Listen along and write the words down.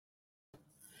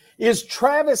Is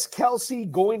Travis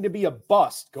Kelce going to be a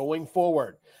bust going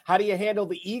forward? How do you handle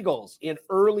the Eagles in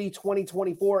early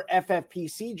 2024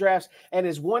 FFPC drafts? And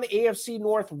is one AFC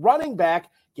North running back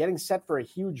getting set for a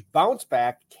huge bounce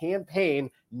back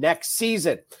campaign next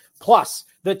season? Plus,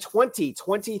 the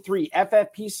 2023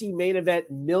 FFPC main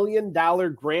event $1 million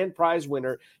grand prize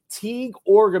winner, Teague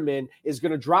Orgeman, is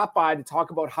going to drop by to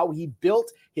talk about how he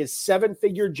built his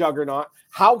seven-figure juggernaut,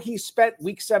 how he spent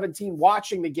Week 17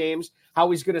 watching the games, how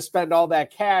he's going to spend all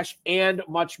that cash, and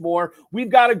much more. We've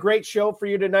got a great show for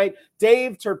you tonight.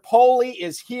 Dave Terpoli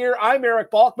is here. I'm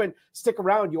Eric Balkman. Stick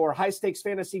around. Your high-stakes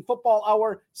fantasy football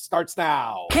hour starts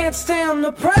now. Can't stand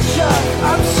the pressure.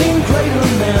 I've seen greater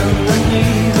men than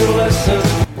need a lesson.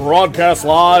 Broadcast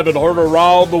live and heard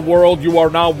around the world, you are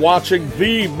now watching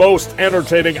the most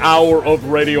entertaining hour of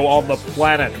radio on the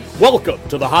planet. Welcome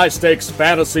to the High Stakes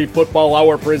Fantasy Football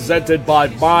Hour presented by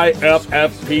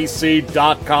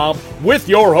MyFFPC.com with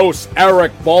your hosts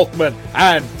Eric Balkman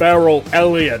and Farrell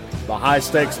Elliott. The High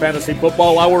Stakes Fantasy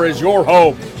Football Hour is your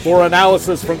home for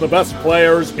analysis from the best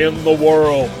players in the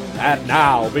world. And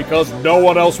now, because no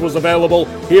one else was available,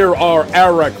 here are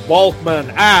Eric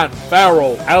Balkman and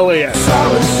Farrell Elliott.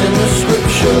 Solace in the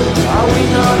scripture. Are we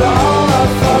not all our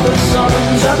father's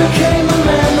sons? I became a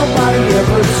man. Nobody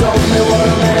ever told me what a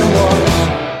man was.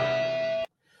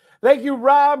 Thank you,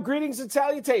 Rob. Greetings and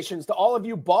salutations to all of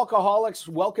you Balkaholics.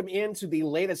 Welcome into the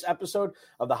latest episode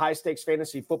of the High Stakes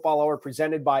Fantasy Football Hour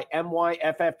presented by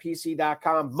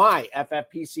MyFFPC.com,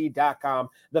 MyFFPC.com,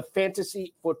 the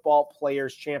Fantasy Football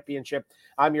Players Championship.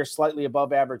 I'm your slightly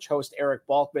above average host, Eric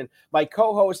Balkman. My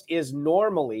co-host is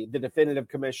normally the definitive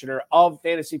commissioner of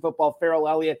fantasy football, Farrell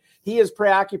Elliott. He is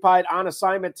preoccupied on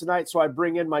assignment tonight, so I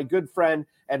bring in my good friend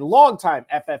and longtime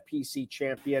FFPC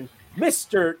champion,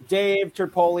 Mr. Dave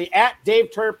Terpoli, at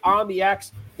Dave Terp on the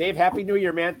X. Dave, Happy New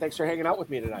Year, man. Thanks for hanging out with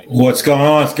me tonight. What's going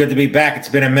on? It's good to be back. It's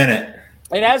been a minute.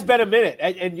 It has been a minute,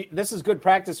 and this is good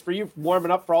practice for you, warming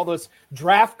up for all those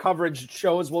draft coverage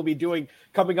shows we'll be doing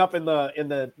coming up in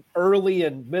the early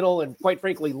and middle and, quite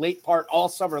frankly, late part all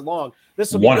summer long.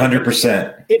 This will be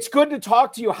 100%. It's good to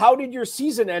talk to you. How did your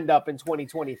season end up in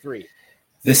 2023?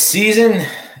 The season,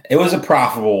 it was a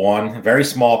profitable one. A very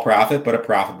small profit, but a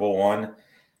profitable one.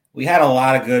 We had a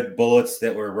lot of good bullets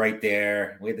that were right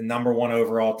there. We had the number one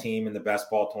overall team in the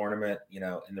best ball tournament, in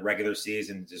the regular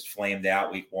season, just flamed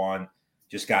out week one.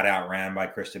 Just got outran by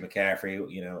Christian McCaffrey,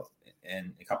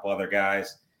 and a couple other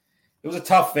guys. It was a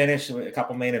tough finish. A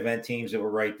couple main event teams that were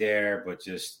right there, but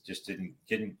just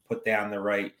didn't put down the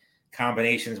right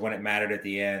combinations when it mattered at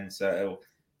the end. So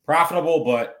profitable,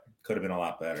 but could have been a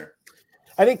lot better.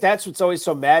 I think that's what's always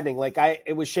so maddening.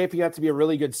 It was shaping up to be a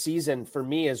really good season for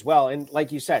me as well. And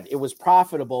like you said, it was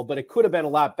profitable, but it could have been a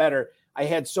lot better. I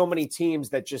had so many teams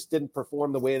that just didn't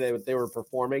perform the way they were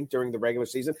performing during the regular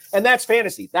season. And that's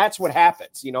fantasy. That's what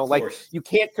happens. You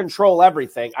can't control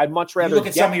everything. I'd much rather look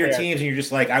at some of your teams and you're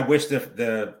just like, I wish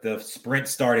the sprint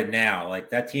started now. Like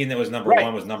that team that was number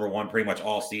one was number one pretty much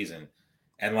all season.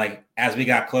 And as we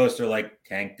got closer,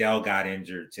 Tank Dell got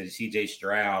injured, to CJ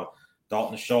Stroud,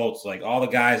 Dalton Schultz, all the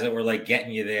guys that were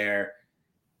getting you there,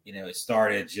 it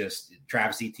started just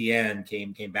Travis Etienne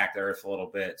came back to earth a little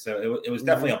bit. So it was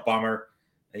definitely a bummer,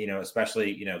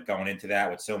 especially, going into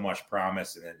that with so much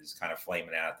promise and then just kind of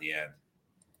flaming out at the end.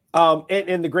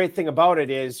 And the great thing about it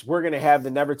is we're going to have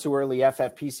the Never Too Early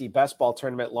FFPC Best Ball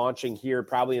Tournament launching here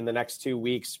probably in the next 2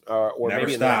 weeks or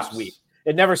maybe in the next week.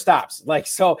 It never stops.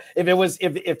 So if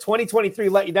 2023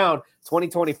 let you down,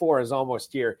 2024 is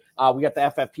almost here. We got the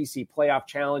FFPC Playoff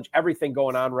Challenge, everything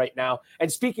going on right now.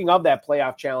 And speaking of that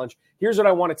Playoff Challenge, here's what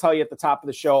I want to tell you at the top of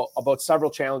the show about several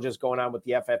challenges going on with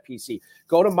the FFPC.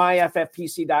 Go to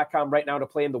myffpc.com right now to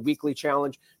play in the weekly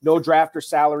challenge. No draft or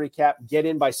salary cap. Get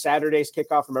in by Saturday's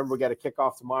kickoff. Remember, we got a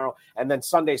kickoff tomorrow. And then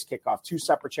Sunday's kickoff. 2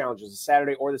 separate challenges, the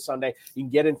Saturday or the Sunday. You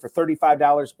can get in for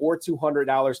 $35 or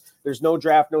 $200. There's no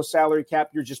draft, no salary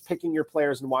cap. You're just picking your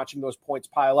players and watching those points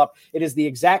pile up. It is the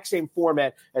exact same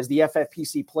format as the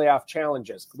FFPC Playoff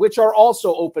Challenges, which are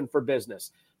also open for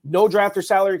business. No draft or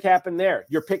salary cap in there.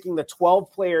 You're picking the 12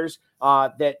 players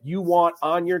that you want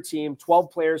on your team,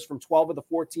 12 players from 12 of the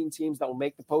 14 teams that will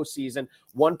make the postseason,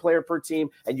 1 player per team,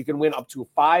 and you can win up to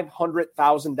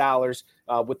 $500,000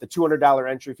 with the $200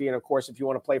 entry fee. And of course, if you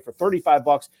want to play for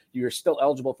 $35, you're still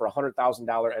eligible for a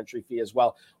 $100,000 entry fee as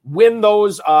well. Win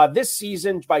those this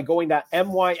season by going to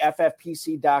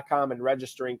myffpc.com and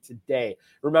registering today.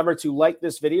 Remember to like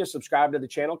this video, subscribe to the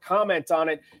channel, comment on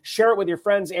it, share it with your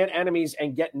friends and enemies,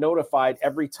 and get notified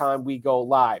every time we go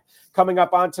live. Coming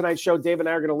up on tonight's show, show, Dave and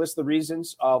I are going to list the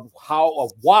reasons of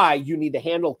why you need to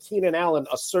handle Keenan Allen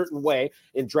a certain way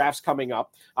in drafts coming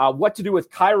up, what to do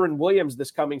with Kyron Williams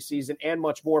this coming season, and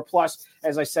much more. Plus,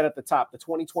 as I said at the top, the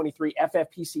 2023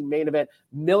 FFPC main event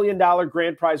 $1 million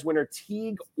grand prize winner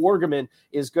Teague Orgeman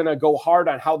is going to go hard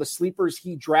on how the sleepers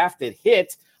he drafted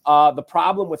hit. The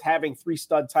problem with having 3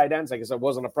 stud tight ends, I guess it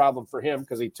wasn't a problem for him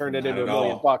because he turned it into $1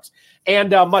 million, and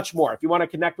much more. If you want to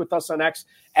connect with us on X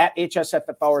at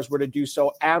HSFF Hours, where to do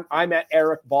so. I'm at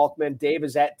Eric Balkman. Dave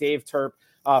is at Dave Turp.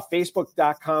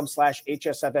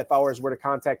 Facebook.com/HSFF Hours, where to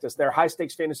contact us there.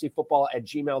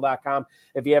 highstakesfantasyfootball@gmail.com.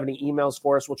 If you have any emails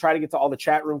for us, we'll try to get to all the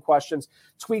chat room questions,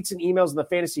 tweets, and emails in the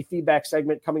fantasy feedback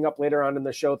segment coming up later on in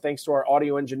the show. Thanks to our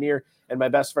audio engineer and my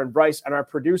best friend Bryce, and our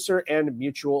producer and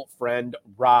mutual friend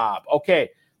Rob.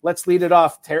 Okay, let's lead it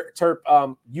off.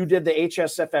 Terp, you did the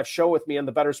HSFF show with me on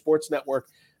the Better Sports Network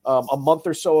a month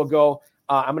or so ago.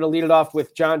 I'm going to lead it off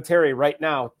with John Terry right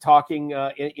now talking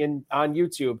on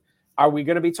YouTube. Are we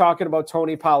going to be talking about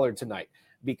Tony Pollard tonight?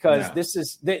 Because no.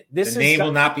 this name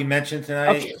will not be mentioned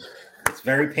tonight. Okay. It's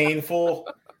very painful.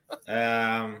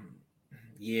 There's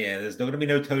going to be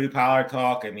no Tony Pollard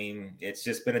talk. I mean, it's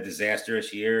just been a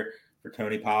disastrous year for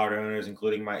Tony Pollard owners,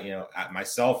 including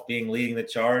myself leading the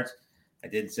charge. I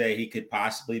did say he could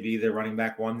possibly be the running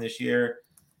back 1 this year.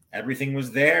 Everything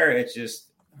was there. It just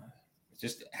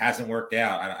hasn't worked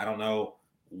out. I don't know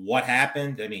what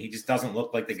happened. I mean, he just doesn't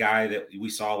look like the guy that we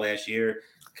saw last year.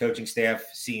 Coaching staff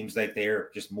seems like they're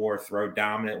just more throw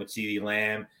dominant with CeeDee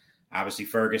Lamb. Obviously,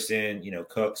 Ferguson,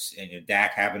 Cooks, and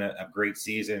Dak having a great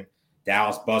season.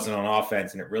 Dallas buzzing on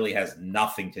offense, and it really has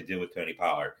nothing to do with Tony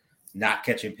Pollard. Not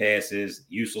catching passes,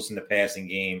 useless in the passing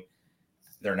game.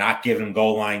 They're not giving him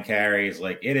goal line carries.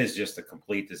 Like, it is just a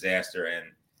complete disaster, and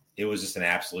it was just an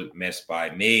absolute miss by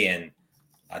me and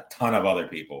a ton of other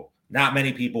people. Not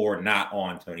many people were not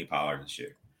on Tony Pollard this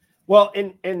year. Well,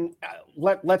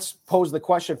 let's pose the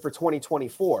question for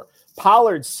 2024.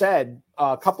 Pollard said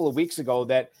a couple of weeks ago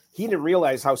that he didn't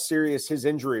realize how serious his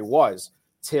injury was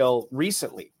till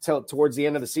recently, till towards the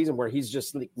end of the season, where he's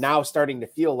just now starting to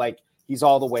feel like he's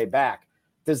all the way back.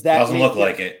 Does that doesn't look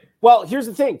like it? Well, here's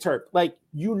the thing, Turp.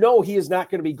 He is not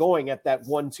going to be going at that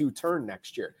 1-2 turn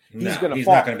next year. He's not going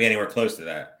to be anywhere close to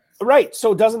that. Right.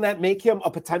 So doesn't that make him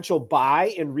a potential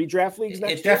buy in redraft leagues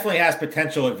next year? It definitely has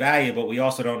potential at value, but we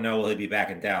also don't know will he be back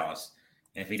in Dallas.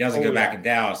 And if he doesn't go back in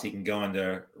Dallas, he can go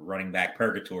into running back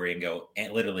purgatory and go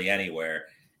literally anywhere.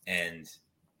 And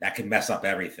that could mess up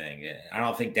everything. I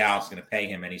don't think Dallas is going to pay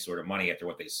him any sort of money after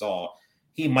what they saw.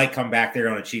 He might come back there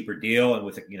on a cheaper deal and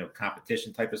with a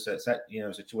competition type of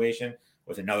situation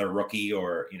with another rookie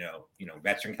or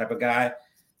veteran type of guy,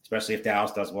 especially if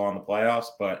Dallas does well in the playoffs.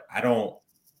 But I don't.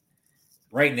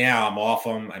 Right now, I'm off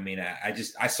him. I mean, I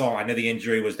know the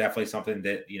injury was definitely something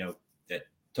that, that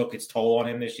took its toll on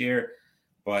him this year,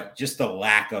 but just the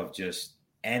lack of just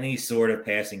any sort of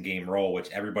passing game role, which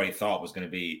everybody thought was going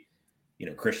to be,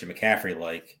 Christian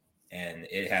McCaffrey-like, and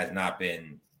it has not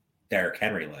been Derrick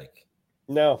Henry-like.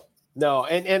 No.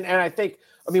 And I think,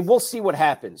 we'll see what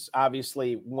happens,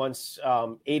 obviously, once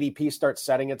ADP starts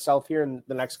setting itself here in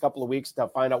the next couple of weeks to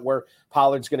find out where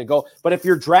Pollard's going to go. But if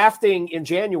you're drafting in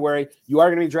January, you are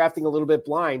going to be drafting a little bit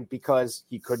blind because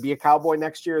he could be a Cowboy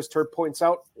next year, as Turp points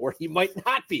out, or he might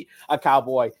not be a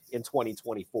Cowboy in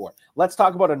 2024. Let's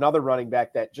talk about another running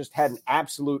back that just had an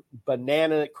absolute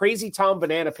crazy town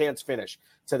banana pants finish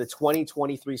to the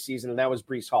 2023 season, and that was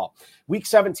Breece Hall. Week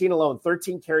 17 alone,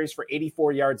 13 carries for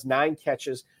 84 yards, 9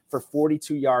 catches for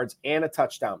 42 yards and a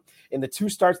touchdown. In the 2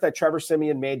 starts that Trevor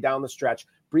Siemian made down the stretch,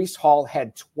 Breece Hall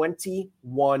had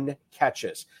 21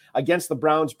 catches. Against the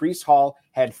Browns, Breece Hall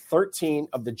had 13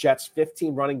 of the Jets'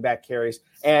 15 running back carries,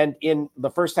 and in the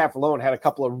first half alone had a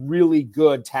couple of really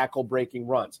good tackle-breaking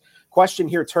runs. Question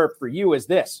here, Turp, for you is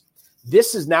this.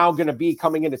 This is now going to be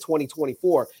coming into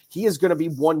 2024. He is going to be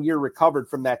 1 year recovered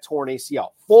from that torn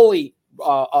ACL,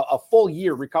 a full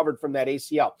year recovered from that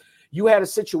ACL. You had a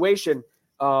situation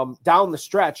down the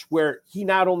stretch where he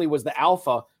not only was the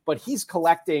alpha, but he's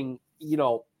collecting,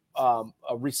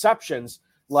 receptions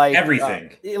like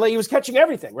everything. Like he was catching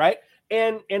everything, right?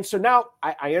 And so now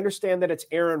I understand that it's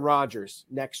Aaron Rodgers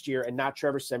next year and not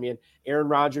Trevor Siemian. Aaron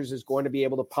Rodgers is going to be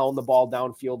able to pound the ball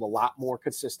downfield a lot more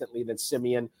consistently than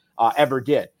Siemian ever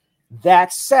did.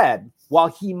 That said, while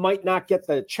he might not get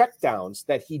the checkdowns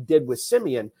that he did with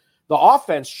Siemian, the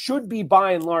offense should be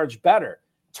by and large better.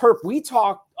 Turp, we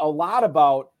talked a lot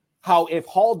about how if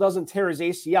Hall doesn't tear his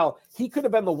ACL, he could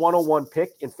have been the 101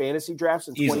 pick in fantasy drafts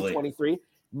in 2023.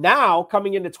 Now,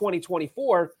 coming into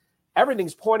 2024,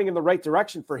 everything's pointing in the right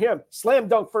direction for him. Slam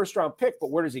dunk first-round pick, but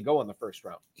where does he go in the first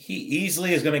round? He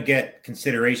easily is going to get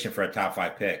consideration for a top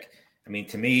 5 pick. mean,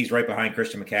 to me, he's right behind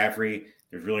Christian McCaffrey.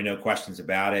 There's really no questions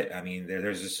about it. I mean,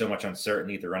 there's just so much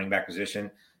uncertainty at the running back position,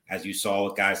 as you saw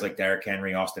with guys like Derrick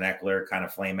Henry, Austin Eckler kind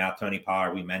of flame out, Tony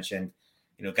Pollard, we mentioned,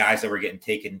 guys that were getting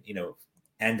taken,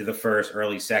 end of the first,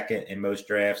 early second in most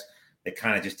drafts that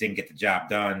kind of just didn't get the job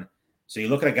done. So you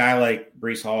look at a guy like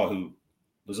Breece Hall, who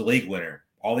was a league winner,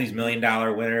 all these $1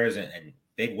 million winners and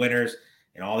big winners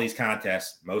in all these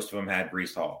contests. Most of them had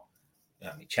Breece Hall.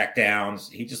 Check downs.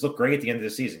 He just looked great at the end of the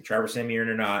season. Trevor Siemian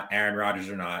or not, Aaron Rodgers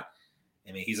or not.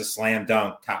 I mean, he's a slam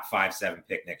dunk, top 5-7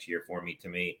 pick next year to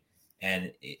me.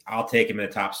 And I'll take him in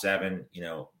the top 7,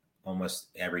 almost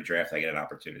every draft I get an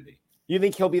opportunity. You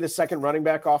think he'll be the second running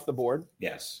back off the board?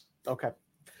 Yes. Okay.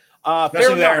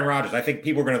 Especially with Aaron Rodgers. I think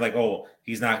people are going to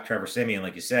he's not Trevor Siemian.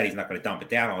 Like you said, he's not going to dump it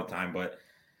down all the time, but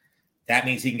that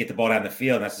means he can get the ball down the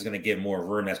field. And that's just going to give more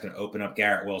room. That's going to open up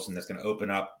Garrett Wilson. That's going to open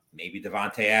up maybe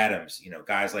Devontae Adams,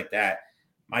 guys like that.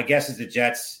 My guess is the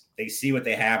Jets, they see what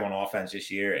they have on offense this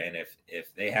year. And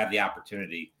if they have the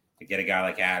opportunity to get a guy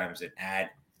like Adams and add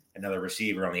another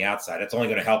receiver on the outside, that's only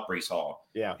going to help Breece Hall.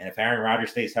 Yeah. And if Aaron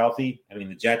Rodgers stays healthy, I mean,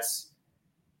 the Jets,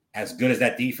 as good as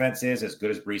that defense is, as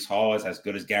good as Breece Hall is, as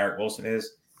good as Garrett Wilson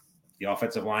is, the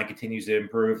offensive line continues to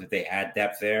improve. If they add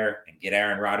depth there and get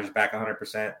Aaron Rodgers back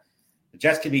 100%, the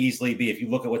Jets could easily be, if you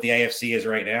look at what the AFC is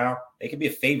right now, they could be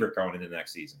a favorite going into the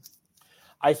next season.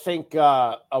 I think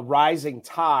a rising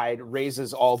tide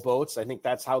raises all boats. I think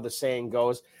that's how the saying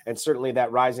goes. And certainly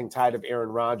that rising tide of Aaron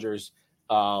Rodgers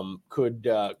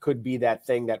could be that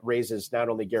thing that raises not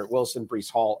only Garrett Wilson,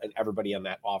 Breece Hall, and everybody on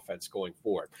that offense going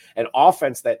forward. An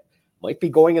offense that might be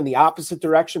going in the opposite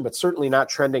direction, but certainly not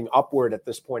trending upward at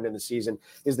this point in the season,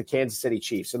 is the Kansas City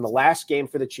Chiefs. In the last game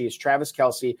for the Chiefs, Travis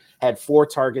Kelce had 4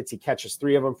 targets. He catches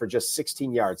 3 of them for just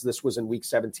 16 yards. This was in Week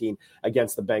 17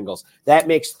 against the Bengals. That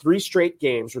makes 3 straight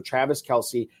games where Travis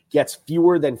Kelce gets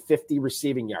fewer than 50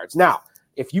 receiving yards. Now,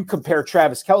 if you compare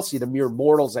Travis Kelce to mere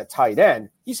mortals at tight end,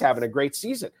 he's having a great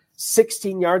season.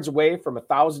 16 yards away from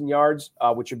 1,000 yards,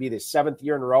 which would be the 7th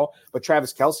year in a row. But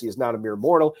Travis Kelce is not a mere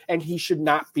mortal, and he should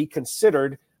not be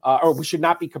considered, or we should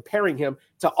not be comparing him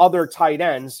to other tight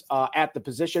ends at the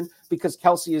position, because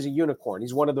Kelce is a unicorn.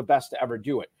 He's one of the best to ever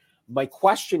do it. My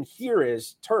question here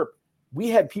is, Terp, we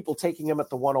had people taking him at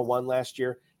the 101 last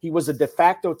year. He was a de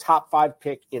facto top 5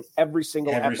 pick in every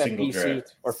single FFPC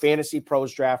or Fantasy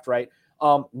Pros draft, right?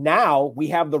 Now we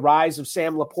have the rise of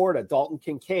Sam Laporta, Dalton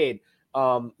Kincaid,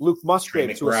 Luke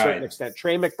Musgrave to a certain extent,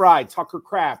 Trey McBride, Tucker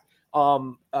Kraft,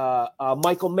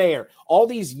 Michael Mayer, all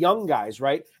these young guys,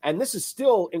 right? And this is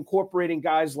still incorporating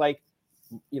guys like,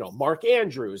 Mark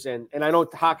Andrews, and I know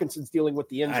Hawkinson's dealing with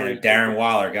the injury. Darren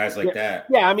Waller, guys like that.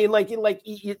 Yeah, I mean, like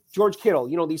George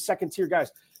Kittle, these second-tier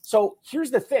guys. So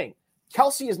here's the thing.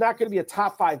 Kelce is not going to be a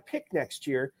top 5 pick next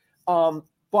year,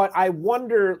 but I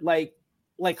wonder, like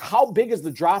how big is the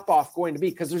drop-off going to be?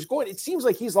 Because it seems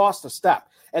like he's lost a step.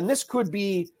 And this could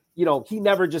be, he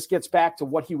never just gets back to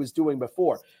what he was doing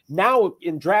before. Now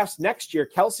in drafts next year,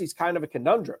 Kelce's kind of a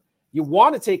conundrum. You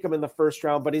want to take him in the first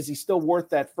round, but is he still worth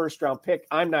that first round pick?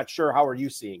 I'm not sure. How are you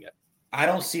seeing it? I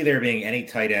don't see there being any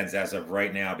tight ends as of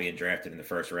right now being drafted in the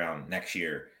first round next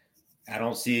year. I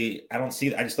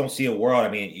just don't see a world. I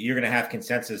mean, you're going to have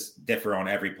consensus differ on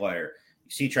every player.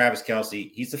 You see Travis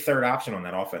Kelce, he's the third option on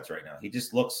that offense right now. He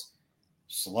just looks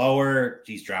slower.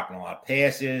 He's dropping a lot of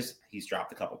passes. He's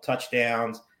dropped a couple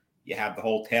touchdowns. You have the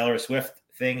whole Taylor Swift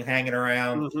thing hanging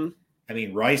around. Mm-hmm. I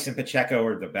mean, Rice and Pacheco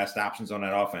are the best options on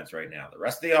that offense right now. The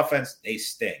rest of the offense, they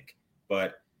stink.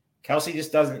 But Kelce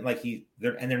just doesn't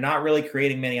they're not really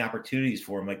creating many opportunities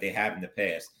for him like they have in the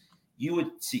past. You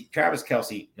would see Travis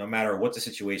Kelce, no matter what the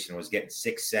situation was, getting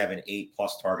 6, 7, 8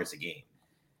 plus targets a game.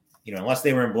 Unless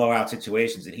they were in blowout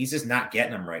situations, and he's just not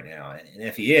getting them right now. And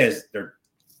if he is, they're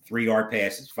 3-yard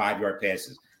passes, 5-yard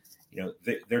passes.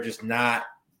 They're just not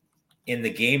in the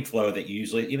game flow that you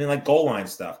usually, even like goal line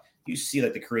stuff. You see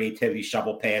like the creativity,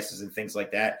 shovel passes and things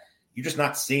like that. You're just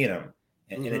not seeing them.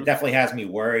 And it definitely has me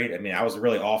worried. I mean, I was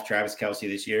really off Travis Kelce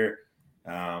this year.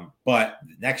 But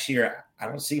next year, I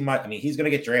don't see much. I mean, he's going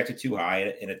to get drafted too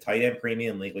high in a tight end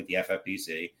premium league like the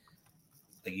FFPC.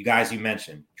 Like you guys you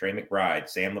mentioned, Trey McBride,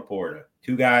 Sam Laporta,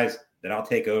 2 guys that I'll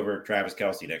take over Travis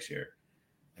Kelce next year.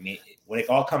 I mean, when it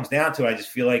all comes down to it, I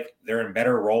just feel like they're in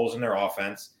better roles in their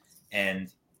offense,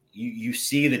 and you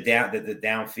see the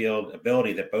downfield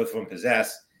ability that both of them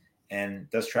possess. And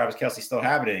does Travis Kelce still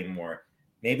have it anymore?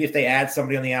 Maybe if they add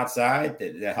somebody on the outside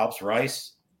that helps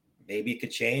Rice, maybe it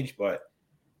could change. But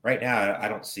right now, I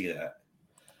don't see that.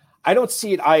 I don't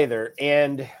see it either.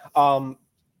 And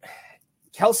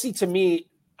Kelce, to me,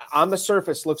 on the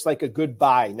surface, looks like a good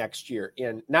buy next year.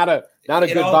 And not a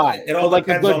good buy. It all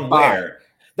depends on where.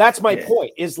 That's my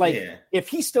point. Is like if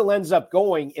he still ends up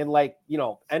going in like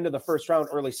end of the first round,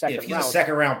 early second round. If he's a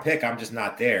second round pick, I'm just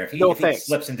not there. If he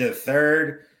slips into the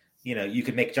third, you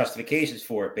could make justifications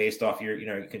for it based off your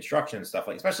your construction and stuff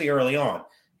especially early on,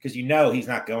 because he's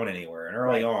not going anywhere. And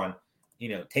early on,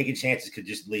 taking chances could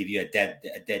just leave you a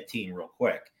dead team real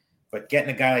quick. But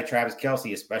getting a guy like Travis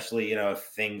Kelce, especially if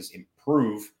things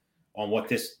improve on what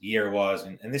this year was,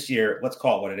 and this year, let's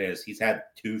call it what it is. He's had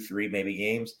 2-3 maybe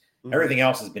games. Mm-hmm. Everything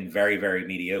else has been very, very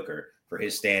mediocre for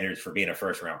his standards for being a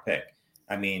first round pick.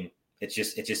 I mean, it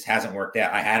just hasn't worked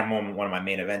out. I had him on one of my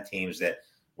main event teams that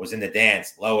was in the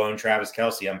dance, low owned Travis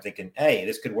Kelce. I'm thinking, hey,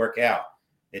 this could work out.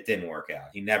 It didn't work out.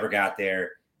 He never got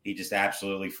there. He just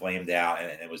absolutely flamed out, and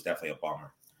it was definitely a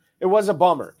bummer. It was a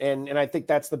bummer, and I think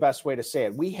that's the best way to say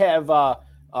it. We have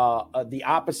the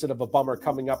opposite of a bummer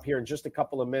coming up here in just a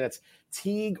couple of minutes.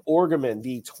 Teague Orgeman,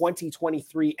 the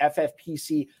 2023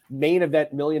 FFPC main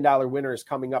event $1 million winner, is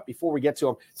coming up. Before we get to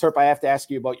him, Terp, I have to ask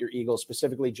you about your Eagles,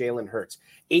 specifically Jalen Hurts.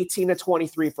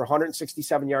 18-23 for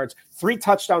 167 yards, 3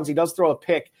 touchdowns. He does throw a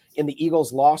pick in the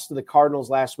Eagles' loss to the Cardinals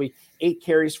last week. 8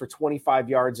 carries for 25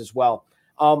 yards as well.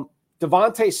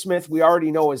 Devontae Smith, we already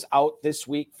know, is out this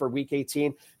week for Week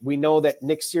 18. We know that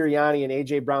Nick Sirianni and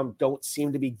A.J. Brown don't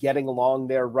seem to be getting along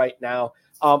there right now.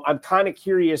 I'm kind of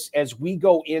curious, as we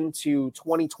go into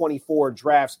 2024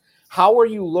 drafts, how are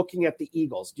you looking at the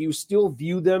Eagles? Do you still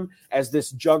view them as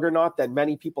this juggernaut that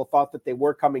many people thought that they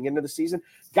were coming into the season?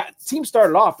 Team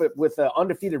started off with an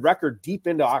undefeated record deep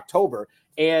into October,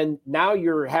 and now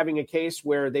you're having a case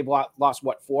where they've lost,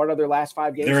 4 out of their last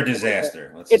 5 games? They're a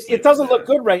disaster. It doesn't look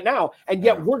good right now, and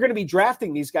yet we're going to be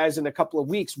drafting these guys in a couple of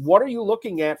weeks. What are you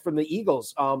looking at from the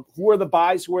Eagles? Who are the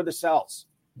buys? Who are the sells?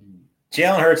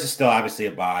 Jalen Hurts is still obviously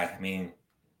a buy. I mean,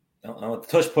 the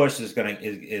tush-push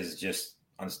is just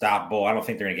unstoppable. I don't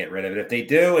think they're going to get rid of it. If they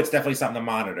do, it's definitely something to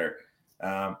monitor.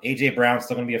 A.J. Brown's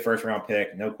still going to be a first-round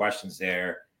pick. No questions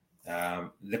there.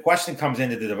 The question comes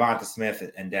into the Devonta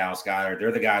Smith and Dallas Goedert.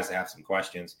 They're the guys that have some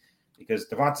questions because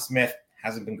Devonta Smith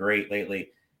hasn't been great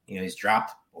lately. He's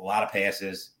dropped a lot of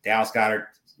passes. Dallas Goedert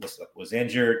was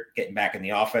injured, getting back in the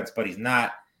offense, but he's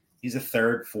not. He's a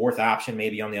third, fourth option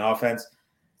maybe on the offense.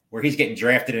 Where he's getting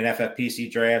drafted in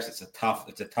FFPC drafts, it's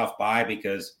a tough buy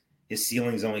because his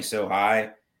ceiling's only so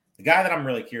high. The guy that I'm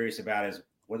really curious about is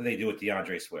what do they do with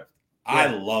DeAndre Swift? Yeah. I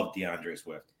love DeAndre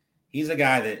Swift. He's a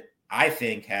guy that I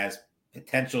think has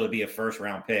potential to be a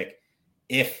first-round pick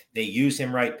if they use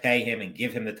him right, pay him, and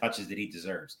give him the touches that he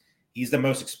deserves. He's the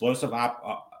most explosive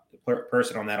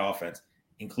person on that offense,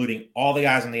 including all the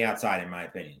guys on the outside, in my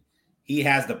opinion. He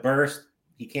has the burst.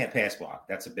 He can't pass block.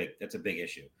 That's a big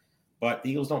issue. But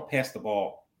the Eagles don't pass the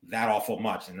ball that awful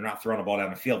much, and they're not throwing the ball down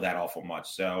the field that awful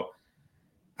much. So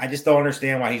I just don't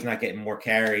understand why he's not getting more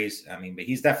carries. I mean, but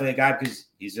he's definitely a guy because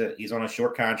he's on a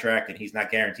short contract, and he's not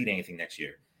guaranteed anything next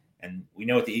year. And we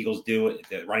know what the Eagles do at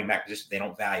the running back position. They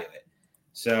don't value it.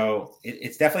 So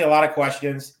it's definitely a lot of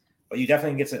questions, but you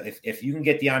definitely get if you can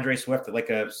get DeAndre Swift at like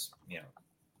a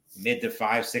mid to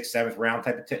 5th, 6th, 7th round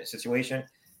type of situation,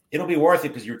 it'll be worth it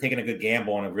because you're taking a good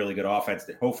gamble on a really good offense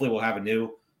that hopefully will have a new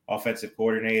offensive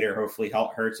coordinator. Hopefully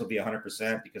Hurts will be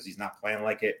 100% because he's not playing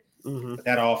like it. Mm-hmm. But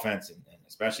that offense and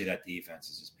especially that defense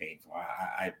is just painful.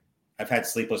 I've had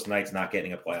sleepless nights not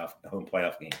getting a home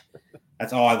playoff game.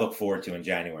 That's all I look forward to in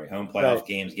January. Home playoff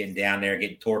games, getting down there,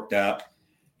 getting torqued up.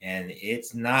 And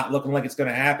it's not looking like it's going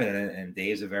to happen. And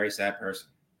Dave's a very sad person.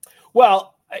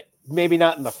 Well, maybe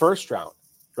not in the first round,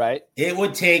 right? It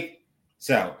would take –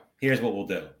 so here's what we'll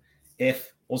do.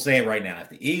 We'll say it right now. If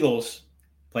the Eagles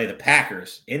play the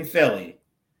Packers in Philly,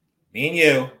 me and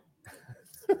you,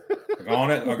 we're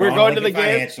going to the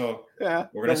financial game. Yeah,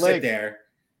 we're going to sit there.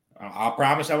 I'll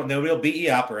promise nobody will beat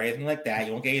you up or anything like that.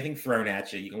 You won't get anything thrown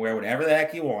at you. You can wear whatever the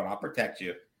heck you want. I'll protect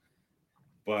you.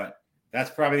 But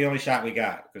that's probably the only shot we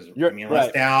got because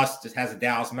unless Dallas just has a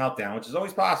Dallas meltdown, which is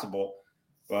always possible,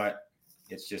 but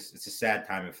it's a sad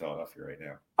time in Philadelphia right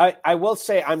now. I will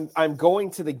say I'm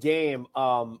going to the game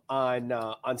on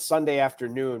Sunday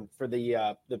afternoon for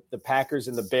the Packers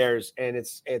and the Bears, and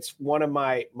it's one of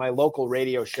my local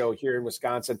radio show here in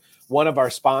Wisconsin. One of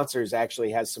our sponsors actually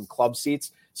has some club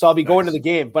seats. So I'll be going to the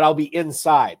game, but I'll be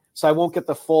inside. So I won't get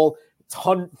the full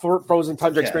frozen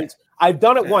tundra experience. I've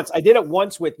done it once. I did it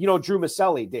once with, Drew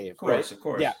Maselli, Dave. Of course.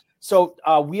 Yeah. So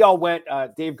we all went,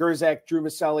 Dave Gerzak, Drew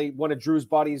Maselli, one of Drew's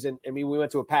buddies, and we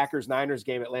went to a Packers-Niners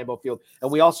game at Lambeau Field. And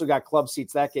we also got club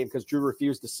seats that game because Drew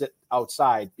refused to sit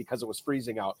outside because it was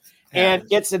freezing out. And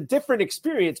it's a different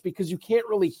experience because you can't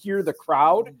really hear the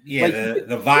crowd. Yeah,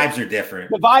 the vibes are different.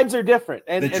 The vibes are different.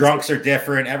 And the drunks are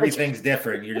different. Everything's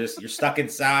different. You're stuck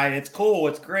inside. It's cool.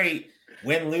 It's great.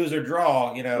 win, lose, or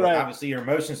draw, Right. obviously your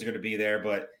emotions are going to be there,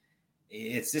 but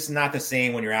it's just not the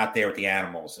same when you're out there with the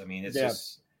animals. I mean, it's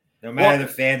just no matter the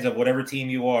fans of whatever team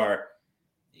you are,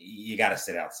 you got to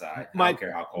sit outside. I don't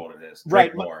care how cold it is.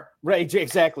 Drink more. Right.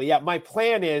 Exactly. Yeah. My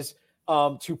plan is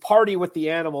to party with the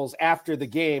animals after the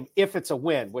game if it's a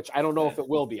win, which I don't know if it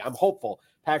will be. I'm hopeful.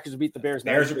 Packers will beat the Bears.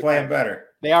 Bears are playing better.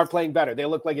 They are playing better. They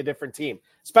look like a different team,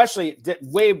 especially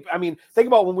think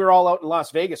about when we were all out in Las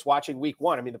Vegas watching week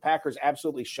 1. I mean, the Packers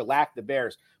absolutely shellacked the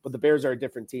Bears, but the Bears are a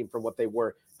different team from what they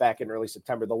were back in early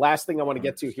September. The last thing I want to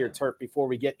get to here, Terp, before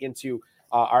we get into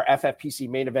our FFPC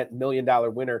main event $1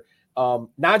 million winner,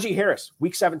 Najee Harris,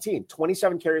 week 17,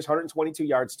 27 carries, 122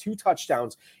 yards, 2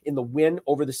 touchdowns in the win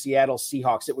over the Seattle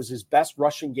Seahawks. It was his best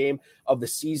rushing game of the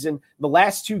season. The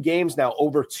last 2 games now,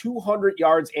 over 200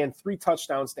 yards and 3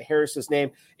 touchdowns to Harris's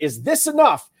name. Is this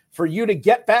enough for you to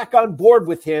get back on board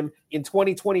with him in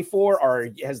 2024? Or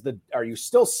are you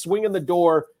still swinging the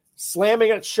door,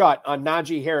 slamming it shut on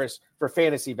Najee Harris for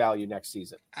fantasy value next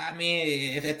season? I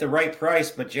mean, if at the right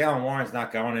price, but Jalen Warren's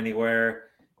not going anywhere.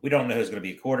 We don't know who's going to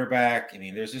be a quarterback. I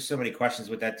mean, there's just so many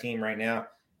questions with that team right now.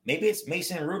 Maybe it's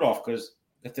Mason Rudolph, because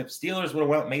if the Steelers would have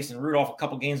went Mason Rudolph a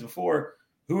couple games before,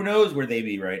 who knows where they'd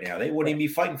be right now? They wouldn't even be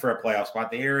fighting for a playoff spot.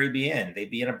 They'd already be in.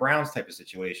 They'd be in a Browns type of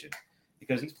situation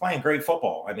because he's playing great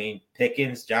football. I mean,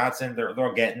 Pickens, Johnson, they're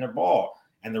getting their ball.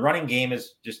 And the running game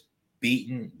is just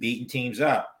beating teams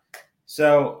up.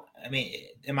 So, I mean,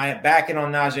 am I backing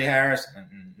on Najee Harris?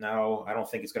 No, I don't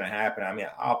think it's going to happen. I mean,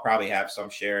 I'll probably have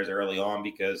some shares early on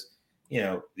because,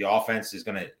 the offense is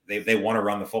going to – they want to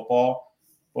run the football,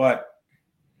 but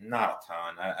not a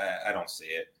ton. I don't see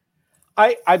it.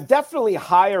 I'm definitely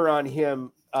higher on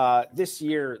him this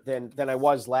year than I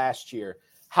was last year.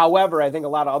 However, I think a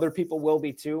lot of other people will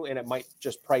be too, and it might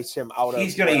just price him out.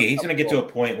 He's going to get to a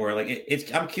point where,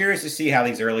 I'm curious to see how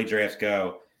these early drafts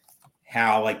go,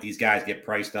 how, these guys get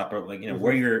priced up, or,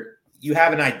 where you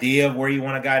have an idea of where you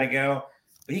want a guy to go,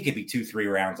 but he could be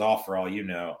 2-3 rounds off for all you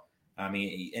know. I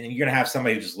mean, and you're going to have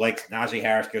somebody who just like Najee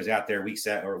Harris goes out there week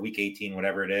 18,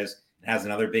 whatever it is, and has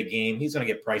another big game. He's going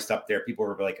to get priced up there. People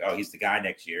will be like, oh, he's the guy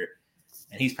next year.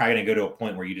 And he's probably going to go to a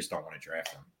point where you just don't want to draft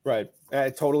him. Right. I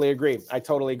totally agree.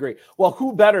 Well,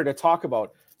 who better to talk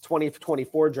about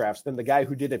 2024 drafts than the guy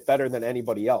who did it better than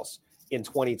anybody else in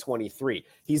 2023?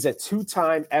 He's a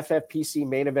 2-time FFPC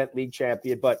main event league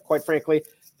champion, but quite frankly,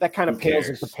 that kind of pales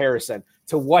in comparison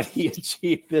to what he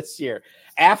achieved this year.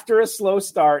 After a slow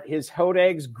start, his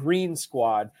Hodeg's Green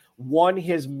squad won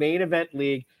his main event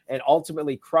league and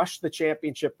ultimately crushed the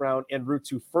championship round en route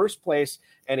to first place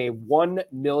and a $1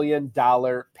 million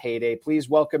payday. Please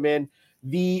welcome in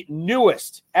the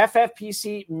newest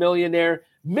FFPC millionaire,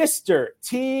 Mr.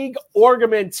 Teague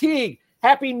Orgeman. Teague,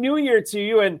 happy New Year to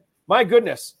you. And my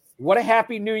goodness, what a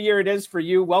happy New Year it is for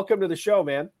you. Welcome to the show,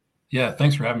 man. Yeah,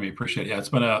 thanks for having me. Appreciate it. Yeah, it's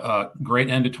been a great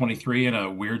end to 23 and a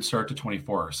weird start to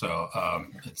 24. So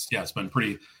it's been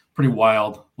pretty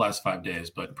wild last 5 days,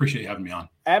 but appreciate you having me on.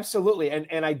 Absolutely.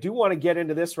 And I do want to get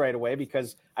into this right away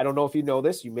because I don't know if you know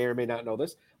this, you may or may not know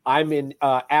this. I'm in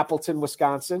Appleton,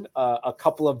 Wisconsin, a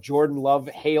couple of Jordan Love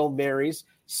Hail Marys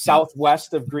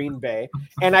southwest of Green Bay.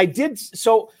 And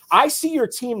so I see your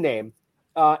team name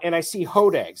and I see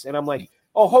Hodeg's and I'm like,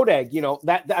 oh, Hodeg,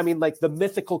 the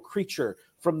mythical creature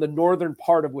from the northern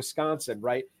part of Wisconsin,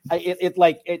 right? I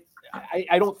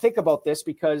don't think about this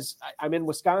because I'm in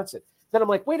Wisconsin. Then I'm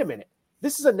like, wait a minute,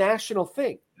 this is a national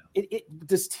thing.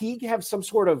 Does Teague have some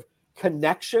sort of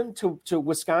connection to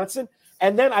Wisconsin?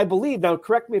 And then I believe, now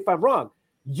correct me if I'm wrong,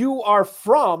 you are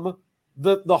from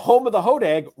the home of the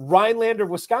Hodeg, Rhinelander,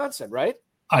 Wisconsin, right?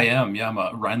 I am. Yeah, I'm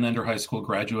a Rhinelander High School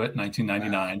graduate,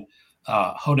 1999.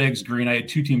 Hodeg's Green. I had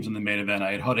 2 teams in the main event.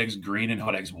 I had Hodeg's Green and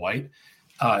Hodeg's White.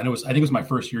 And I think it was my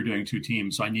first year doing 2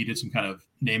 teams. So I needed some kind of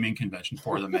naming convention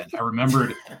for them. And I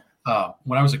remembered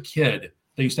when I was a kid,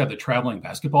 they used to have the traveling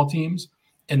basketball teams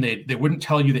and they wouldn't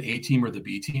tell you the A team or the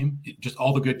B team. Just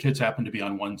all the good kids happened to be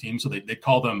on one team. So they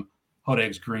call them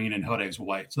Hodeg's Green and Hodeg's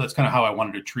White. So that's kind of how I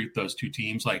wanted to treat those 2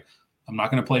 teams. Like, I'm not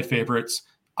going to play favorites.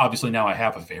 Obviously now I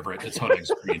have a favorite. It's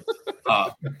Hodeg's Green.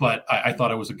 But I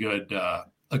thought it was a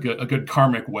good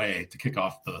karmic way to kick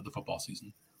off the football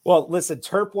season. Well, listen,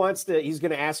 Terp he's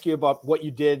going to ask you about what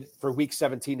you did for week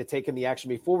 17 to take in the action.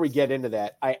 Before we get into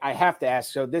that, I have to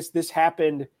ask, so this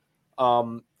happened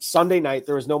Sunday night.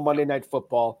 There was no Monday Night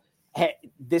Football.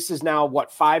 This is now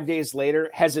 5 days later.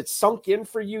 Has it sunk in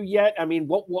for you yet? I mean,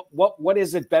 what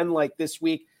has it been like this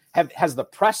week? Has the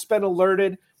press been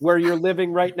alerted where you're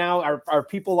living right now? Are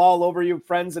people all over you,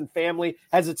 friends and family?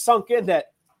 Has it sunk in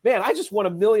that man, I just won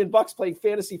 $1 million playing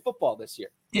fantasy football this year.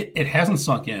 It hasn't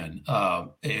sunk in.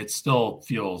 It still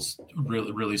feels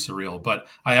really, really surreal, but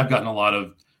I have gotten a lot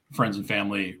of friends and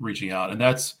family reaching out. And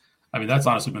that's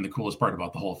honestly been the coolest part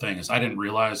about the whole thing is I didn't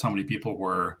realize how many people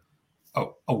were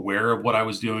aware of what I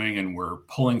was doing and were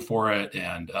pulling for it.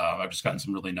 And I've just gotten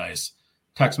some really nice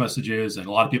text messages. And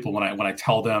a lot of people, when I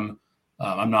tell them,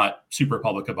 I'm not super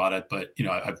public about it, but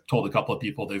I've told a couple of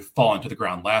people, they've fallen to the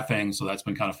ground laughing. So that's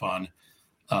been kind of fun.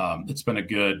 It's been a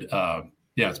good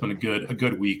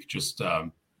week just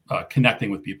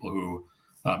connecting with people who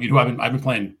I've been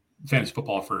playing fantasy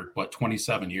football for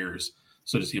 27 years.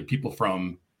 So just people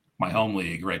from my home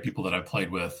league, right? People that I've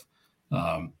played with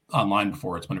online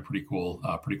before. It's been a pretty cool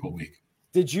week.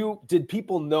 Did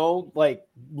people know, like,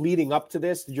 leading up to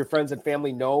this? Did your friends and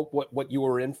family know what you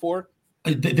were in for?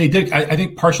 They did. I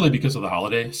think partially because of the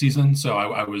holiday season. So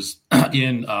I was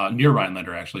in near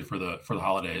Rhinelander actually for the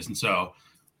holidays, and so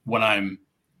when I'm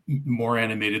more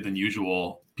animated than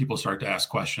usual, people start to ask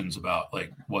questions about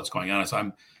like what's going on.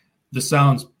 So this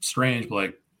sounds strange, but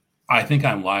like I think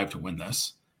I'm live to win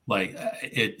this. Like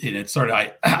it started.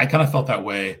 I kind of felt that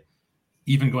way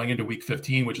even going into week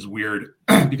 15, which is weird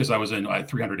because I was in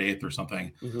 308th or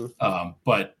something. Mm-hmm.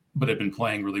 But I've been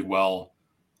playing really well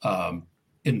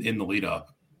in the lead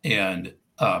up, and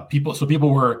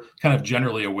people were kind of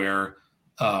generally aware.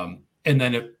 And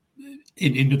then as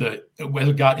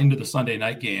it got into the Sunday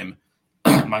night game,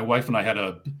 my wife and I had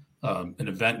an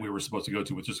event we were supposed to go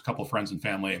to with just a couple of friends and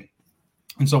family.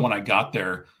 And so when I got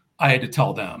there, I had to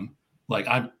tell them, like,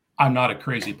 I'm not a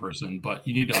crazy person, but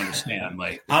you need to understand,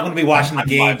 like, I'm going to be watching the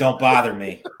game. Don't bother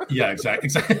me. Yeah, exactly.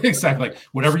 Like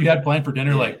whatever you had planned for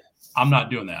dinner, like, I'm not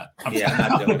doing that. I'm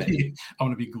going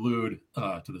to be glued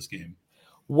to this game.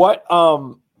 What,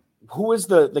 who is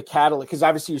the catalyst? Because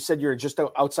obviously you said you're just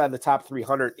outside the top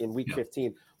 300 in week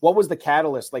 15. What was the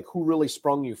catalyst? Like, who really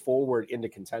sprung you forward into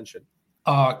contention?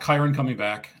 Kyron coming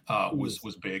back was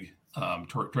big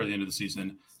toward the end of the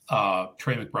season.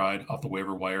 Trey McBride off the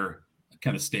waiver wire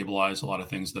kind of stabilized a lot of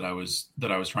things that I was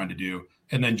trying to do.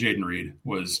 And then Jaden Reed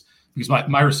was, because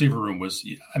my receiver room was,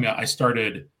 I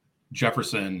started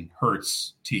Jefferson,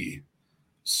 Hurts, Teague.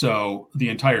 So the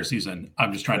entire season,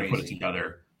 I'm just trying to put it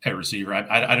together at receiver.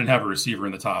 I didn't have a receiver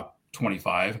in the top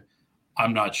 25.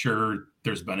 I'm not sure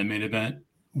there's been a main event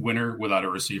winner without a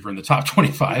receiver in the top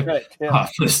 25 for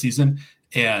this season.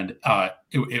 And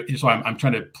so I'm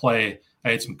trying to play.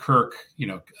 I had some Kirk,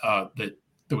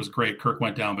 that was great. Kirk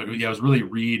went down, but it was really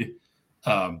Reed,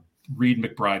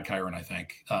 McBride, Kyron, I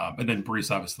think. And then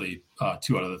Brees, obviously,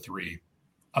 2 out of the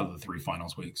 3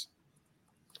 finals weeks.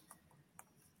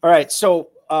 All right. So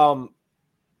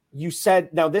you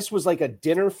said, now this was like a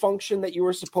dinner function that you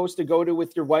were supposed to go to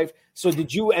with your wife. So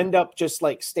did you end up just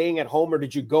like staying at home, or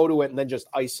did you go to it and then just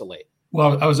isolate?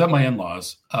 Well, I was at my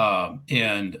in-laws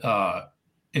and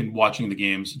watching the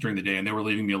games during the day, and they were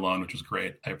leaving me alone, which was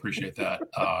great. I appreciate that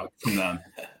from them.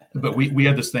 But we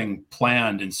had this thing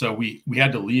planned, and so we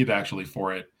had to leave actually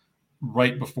for it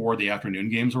right before the afternoon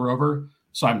games were over.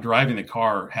 So I'm driving the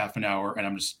car half an hour, and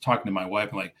I'm just talking to my wife.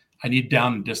 I'm like, I need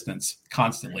down and distance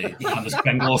constantly on this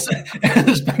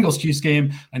Bengals Chiefs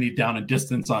game. I need down and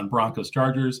distance on Broncos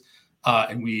Chargers.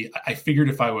 And I figured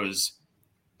if I was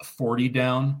 40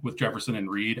 down with Jefferson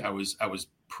and Reed, I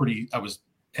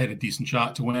had a decent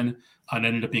shot to win, and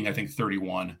ended up being, I think,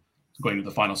 31 going to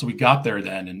the final. So we got there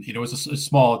then, and it was a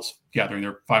small gathering.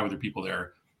 There were 5 other people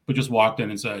there, but just walked in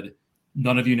and said,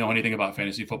 none of you know anything about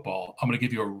fantasy football. I'm going to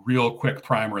give you a real quick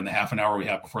primer in the half an hour we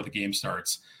have before the game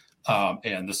starts.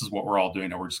 And this is what we're all doing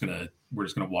now. We're just going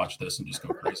to watch this and just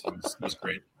go crazy. It was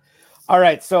great. All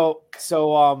right. So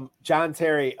John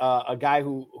Terry, a guy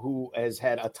who has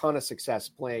had a ton of success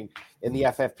playing in the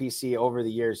FFPC over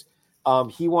the years,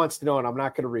 he wants to know, and I'm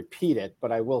not going to repeat it,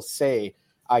 but I will say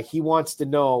he wants to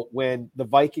know, when the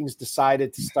Vikings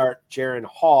decided to start Jaren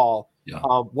Hall,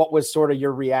 what was sort of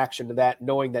your reaction to that,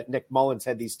 knowing that Nick Mullins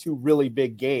had these 2 really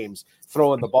big games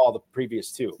throwing the ball the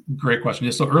previous 2? Great question.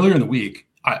 Yeah, so earlier in the week,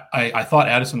 I thought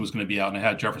Addison was going to be out, and I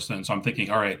had Jefferson. So I'm thinking,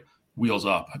 all right, wheels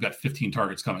up. I've got 15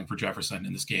 targets coming for Jefferson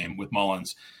in this game with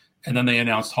Mullins. And then they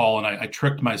announced Hall, and I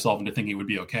tricked myself into thinking it would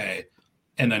be okay.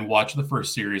 And then watched the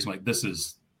first series. I'm like, this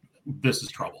is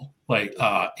trouble. Like,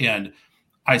 and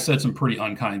I said some pretty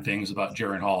unkind things about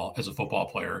Jaren Hall as a football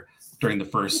player during the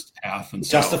first half. And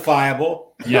so,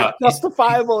 justifiable. Yeah.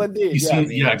 Justifiable indeed.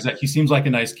 Exactly. He seems like a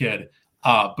nice kid.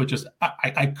 But just,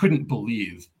 I couldn't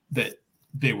believe that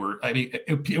they were,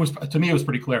 it was, to me, it was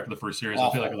pretty clear after the first series. I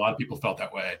feel like a lot of people felt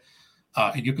that way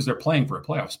because they're playing for a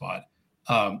playoff spot.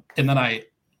 And then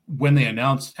when they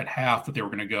announced at half that they were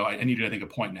going to go, I needed, I think,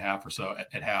 1.5 points or so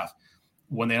at half.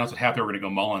 when they announced at half they were going to go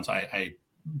Mullins, I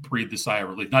breathed a sigh of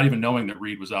relief, not even knowing that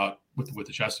Reed was out with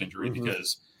the chest injury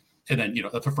because, and then,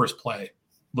 that's the first play,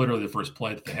 literally the first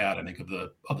play that they had, I think of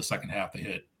the second half,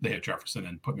 they hit Jefferson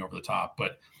and put me over the top.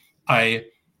 But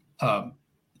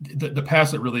the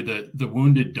pass that really the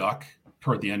wounded duck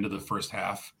toward the end of the first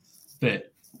half,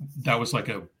 that was like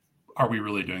are we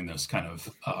really doing this kind of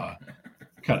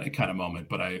moment?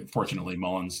 But fortunately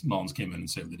Mullins came in and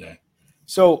saved the day.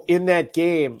 So in that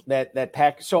game, that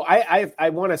pack. So I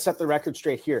want to set the record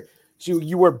straight here. So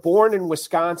you were born in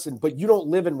Wisconsin, but you don't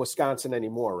live in Wisconsin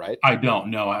anymore, right? I don't.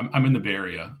 No, I'm in the Bay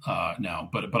Area now,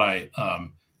 but I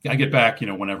get back,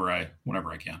 whenever I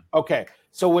can. Okay.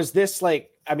 So was this like?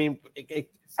 I mean,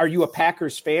 are you a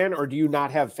Packers fan, or do you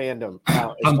not have fandom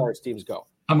as far as teams go?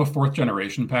 I'm a fourth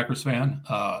generation Packers fan.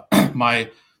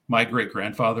 My great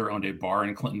grandfather owned a bar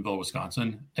in Clintonville,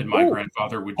 Wisconsin, and my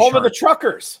grandfather would home of the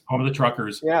Truckers,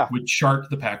 would chart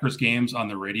the Packers games on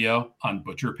the radio on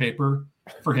butcher paper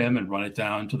for him and run it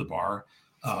down to the bar.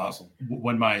 Awesome.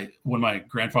 When my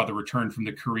grandfather returned from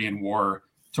the Korean War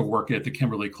to work at the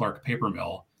Kimberly-Clark paper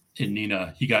mill in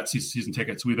Neenah, he got season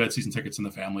tickets. We've had season tickets in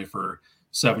the family for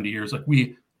 70 years. Like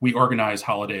we organize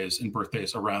holidays and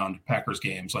birthdays around Packers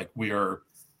games. Like we are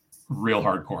real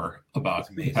hardcore about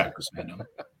the Packers fandom.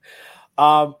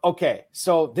 Okay,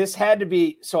 so this had to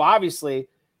be – so obviously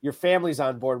your family's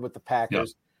on board with the Packers.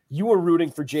 Yep. You were rooting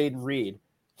for Jaden Reed.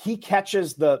 He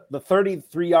catches the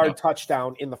 33-yard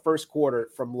touchdown in the first quarter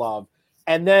from Love.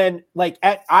 And then, like,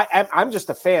 I'm just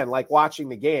a fan, like, watching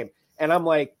the game. And I'm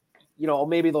like,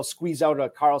 maybe they'll squeeze out a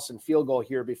Carlson field goal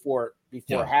here before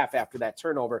half after that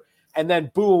turnover. And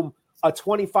then, boom, a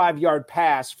 25-yard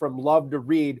pass from Love to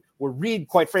Reed, where Reed,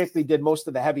 quite frankly, did most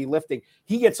of the heavy lifting.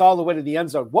 He gets all the way to the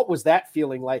end zone. What was that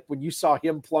feeling like when you saw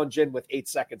him plunge in with 8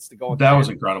 seconds to go? That was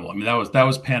incredible. I mean, that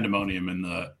was pandemonium in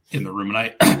the room,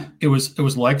 and it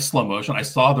was like slow motion. I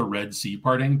saw the Red Sea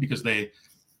parting because they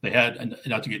had,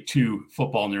 not to get too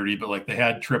football nerdy, but like they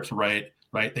had trips right.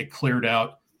 They cleared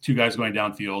out 2 guys going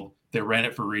downfield. They ran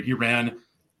it for Reed. He ran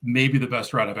maybe the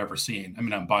best route I've ever seen. I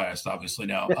mean, I'm biased, obviously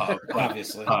now.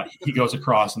 Obviously, he goes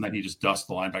across and then he just dusts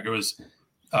the linebacker.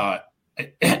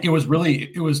 It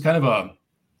was kind of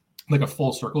a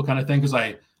full circle kind of thing because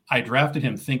I drafted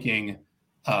him thinking.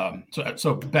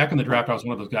 So back in the draft, I was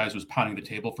one of those guys who was pounding the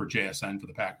table for JSN for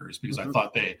the Packers because I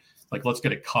thought let's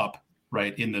get a cup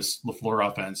right in this LaFleur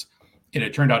offense, and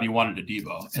it turned out he wanted a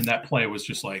Debo, and that play was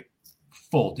just like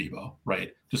full Debo,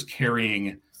 right? Just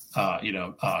carrying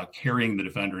the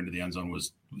defender into the end zone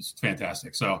was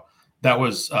fantastic. So that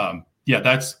was,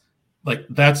 that's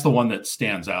the one that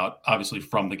stands out obviously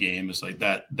from the game is like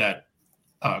that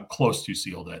close to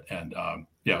sealed it. And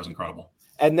it was incredible.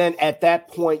 And then at that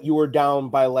point you were down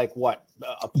by like what,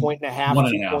 a point and a half,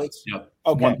 1.5 points? Yep.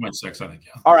 Okay. 1.6, I think.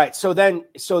 Yeah. All right. So then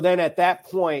at that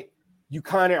point you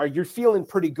you're feeling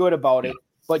pretty good about it,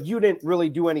 but you didn't really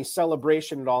do any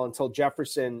celebration at all until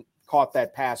Jefferson caught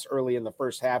that pass early in the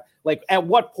first half. Like, at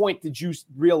what point did you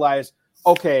realize,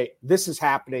 okay, this is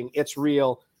happening, it's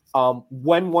real?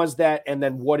 When was that? And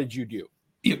then what did you do?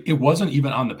 It wasn't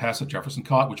even on the pass that Jefferson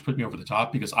caught, which put me over the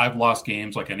top because I've lost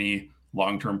games like any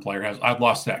long-term player has. I've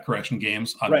lost stat correction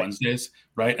games on Wednesdays,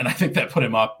 right? And I think that put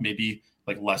him up maybe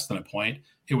like less than a point.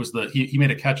 It was he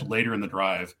made a catch later in the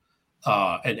drive.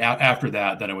 And after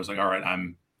that, then it was like, all right,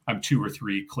 I'm 2 or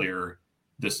 3 clear.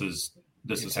 This has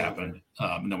happened.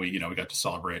 And then we got to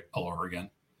celebrate all over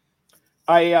again.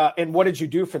 And what did you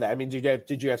do for that? I mean,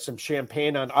 did you have some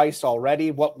champagne on ice already?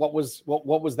 What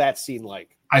was that scene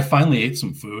like? I finally ate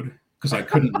some food because I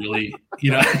couldn't really,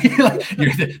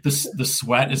 the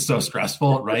sweat is so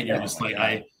stressful, right? You're just like,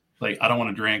 I don't want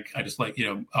to drink. I just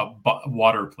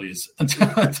water, please,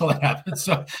 until that happens.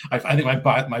 So I think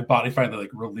my body finally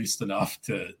released enough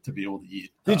to be able to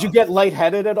eat. Did you get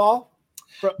lightheaded at all?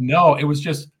 No, it was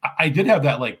just I did have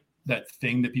that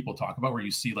thing that people talk about where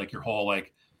you see like your whole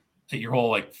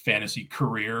fantasy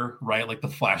career, right? Like the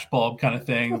flashbulb kind of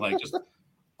thing, like just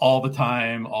all the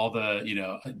time, all the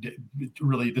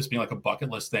really this being like a bucket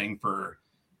list thing for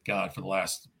the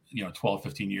last 12,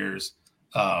 15 years.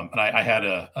 And I had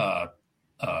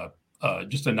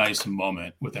just a nice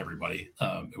moment with everybody.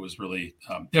 It was really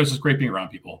it was just great being around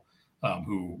people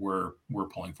who were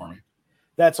pulling for me.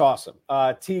 That's awesome.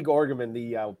 Teague Orgeman,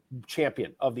 the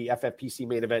champion of the FFPC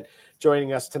main event,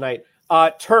 joining us tonight.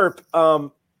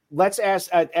 Terp, let's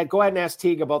ask. Go ahead and ask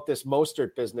Teague about this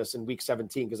Mostert business in Week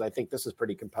 17 because I think this is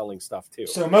pretty compelling stuff too.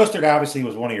 So Mostert obviously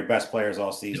was one of your best players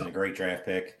all season, a great draft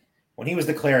pick. When he was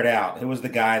declared out, who was the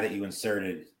guy that you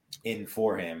inserted in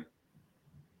for him?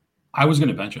 I was going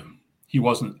to bench him. He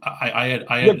wasn't. I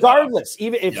had regardless,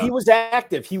 even if he was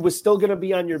active, he was still going to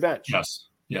be on your bench. Yes.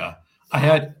 Yeah.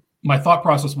 My thought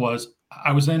process was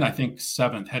I was in, I think,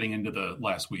 7th heading into the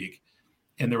last week.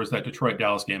 And there was that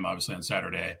Detroit-Dallas game, obviously, on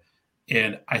Saturday.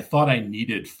 And I thought I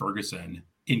needed Ferguson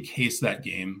in case that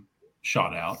game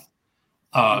shot out.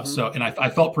 And I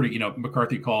felt pretty,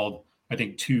 McCarthy called, I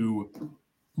think, 2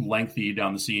 lengthy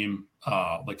down the seam,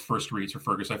 like first reads for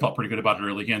Ferguson. I felt pretty good about it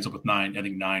early. He ends up with 9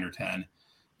 or 10.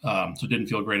 So didn't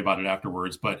feel great about it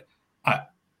afterwards. But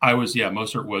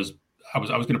Mostert was, I was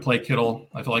going to play Kittle.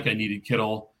 I felt like I needed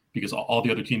Kittle because all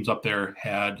the other teams up there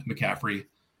had McCaffrey.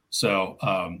 So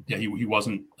he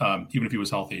wasn't, even if he was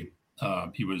healthy,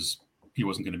 he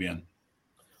wasn't going to be in.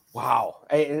 Wow.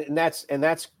 And that's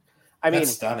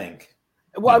stunning.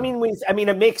 Well, I mean,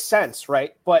 it makes sense,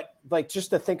 right? But like,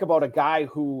 just to think about a guy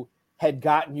who had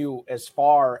gotten you as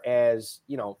far as,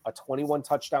 a 21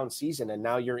 touchdown season, and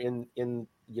now you're in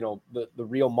the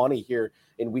real money here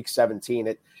in week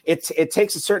 17. It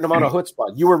takes a certain amount of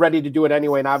chutzpah. You were ready to do it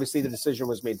anyway, and obviously the decision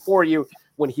was made for you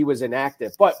when he was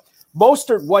inactive. But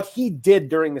Mostert, what he did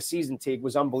during the season, Teague,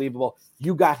 was unbelievable.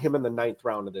 You got him in the 9th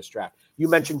round of this draft. You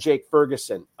mentioned Jake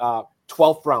Ferguson,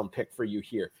 12th round pick for you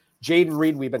here. Jaden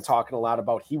Reed, we've been talking a lot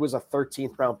about. He was a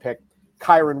 13th round pick.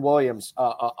 Kyron Williams,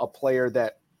 a player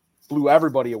that blew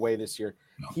everybody away this year.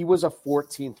 No. He was a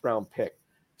 14th round pick.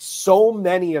 So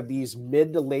many of these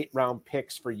mid to late round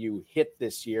picks for you hit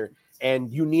this year,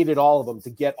 and you needed all of them to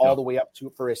get all the way up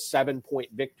for a 7-point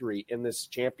victory in this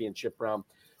championship round.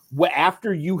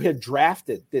 After you had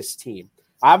drafted this team,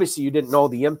 obviously you didn't know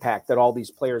the impact that all these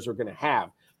players are going to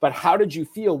have. But how did you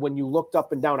feel when you looked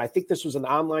up and down? I think this was an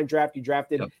online draft you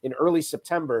drafted in early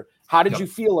September. How did you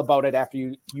feel about it after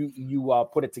you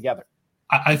put it together?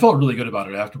 I felt really good about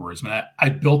it afterwards. I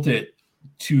built it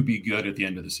to be good at the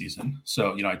end of the season.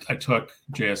 So, I took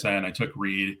JSN, I took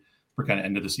Reed for kind of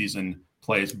end of the season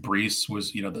plays. Brees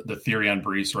was, the theory on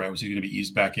Brees, right? Was he going to be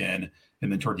eased back in?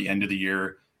 And then toward the end of the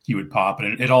year, he would pop.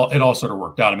 And it all sort of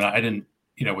worked out. I didn't,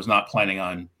 was not planning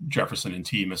on Jefferson and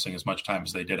T missing as much time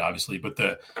as they did, obviously. But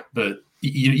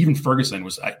even Ferguson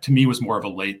was, to me, was more of a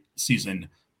late season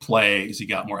play as he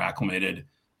got more acclimated,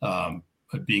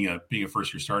 being a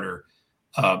first year starter.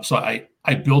 So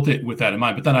I built it with that in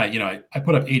mind. But then I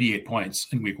put up 88 points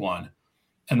in week 1,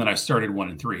 and then I started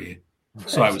 1-3.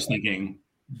 So I was thinking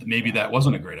maybe that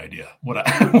wasn't a great idea. What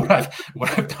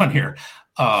I've done here,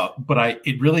 but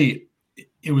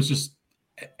it was just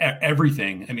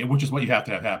everything. Which is what you have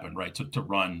to have happen, right? To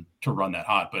run that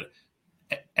hot, but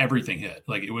everything hit.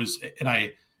 Like it was,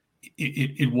 and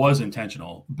it was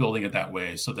intentional building it that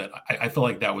way, so that I feel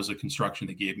like that was a construction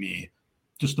that gave me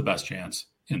just the best chance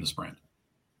in the sprint.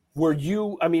 Were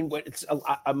you? It's a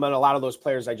lot of those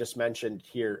players I just mentioned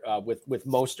here with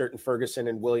Mostert and Ferguson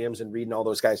and Williams and Reed and all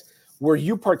those guys. Were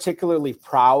you particularly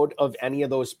proud of any of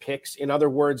those picks? In other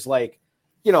words, like,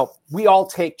 we all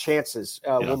take chances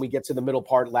when we get to the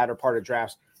latter part of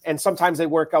drafts, and sometimes they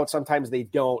work out, sometimes they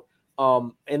don't.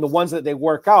 And the ones that they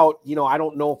work out, I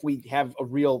don't know if we have a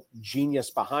real genius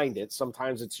behind it.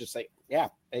 Sometimes it's just like,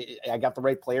 I got the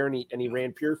right player and he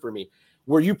ran pure for me.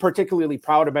 Were you particularly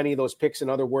proud of any of those picks? In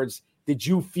other words, did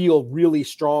you feel really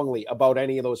strongly about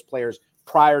any of those players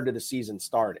prior to the season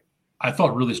starting? I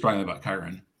felt really strongly about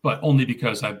Kyron, but only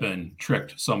because I've been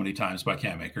tricked so many times by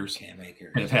Cam Akers.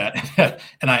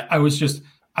 And I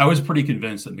was pretty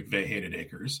convinced that McVay hated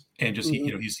Akers, and just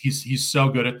he's so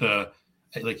good at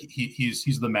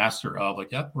he's the master of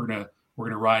we're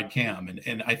gonna ride Cam,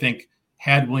 and I think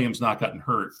had Williams not gotten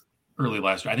hurt early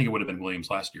last year, I think it would have been Williams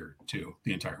last year too,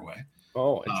 the entire way.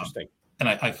 Oh, interesting. And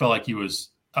I felt like he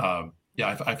was, I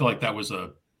feel like that was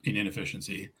an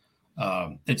inefficiency.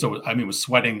 And so, was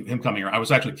sweating him coming around. I was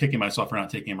actually kicking myself for not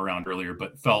taking him around earlier,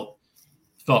 but felt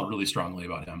really strongly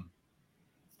about him.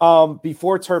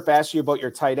 Before Terp asks you about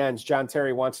your tight ends, John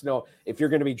Terry wants to know if you're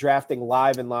going to be drafting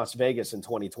live in Las Vegas in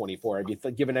 2024. Have you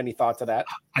given any thought to that?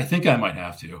 I think I might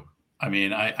have to. I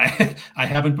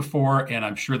haven't before, and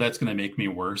I'm sure that's going to make me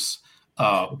worse.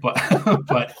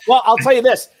 But well, I'll tell you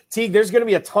this, Teague, there's going to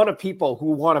be a ton of people who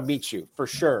want to meet you for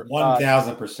sure.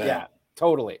 1,000%. Yeah,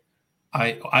 totally.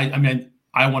 I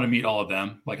want to meet all of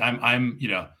them. Like I'm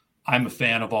a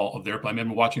fan of all of their play. I've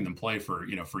been watching them play for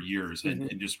years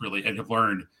and just really, and have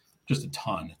learned just a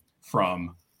ton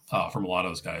from a lot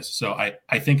of those guys. So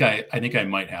I think I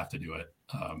might have to do it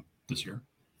this year.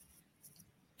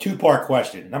 2-part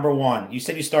question. Number 1, you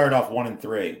said you started off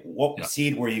 1-3. What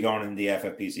seed were you going in the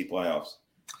FFPC playoffs?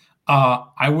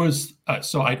 I was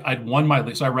I'd won my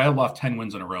league. So I rattled off 10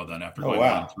 wins in a row then after going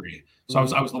 1-3. So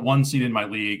I was the 1 seed in my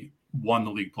league, won the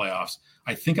league playoffs.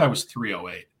 I think I was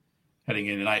 308 heading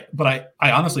in, but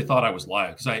I honestly thought I was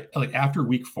live because after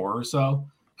week 4 or so,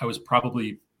 I was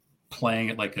probably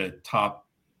playing at like a top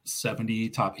 70,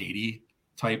 top 80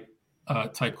 type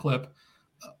clip.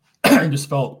 I just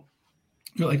felt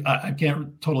like I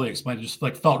can't totally explain it. Just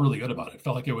like felt really good about it.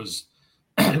 Felt like it was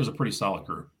a pretty solid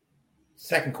group.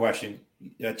 Second question.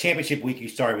 Championship week, you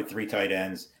started with 3 tight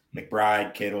ends,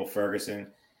 McBride, Kittle, Ferguson.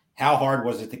 How hard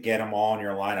was it to get them all in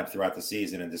your lineup throughout the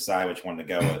season and decide which one to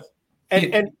go with?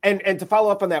 And to follow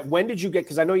up on that, when did you get,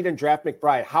 because I know you didn't draft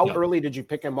McBride, how early did you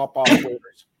pick him up off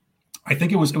waivers? I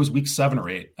think it was week 7 or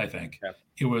 8, I think. Okay.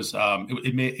 It was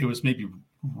it was maybe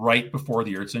right before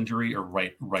the Ertz injury or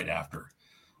right after.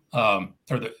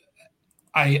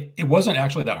 It wasn't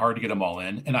actually that hard to get them all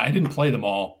in, and I didn't play them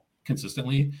all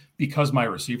consistently because my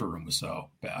receiver room was so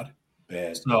bad.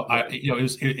 So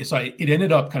it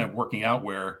ended up kind of working out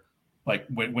where, like,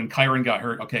 when Kyron got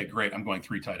hurt, okay, great, I'm going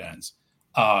 3 tight ends.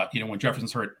 When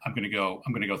Jefferson's hurt, I'm going to go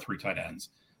 3 tight ends.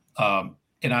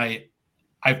 And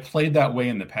I've played that way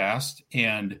in the past,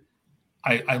 and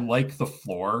I like the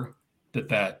floor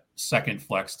that second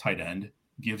flex tight end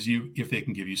gives you if they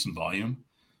can give you some volume.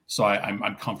 So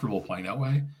I'm comfortable playing that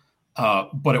way.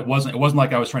 But it wasn't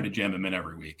like I was trying to jam him in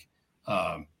every week.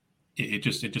 It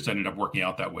just ended up working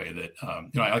out that way that,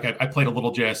 I played a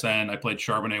little JSN. I played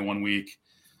Charbonnet one week.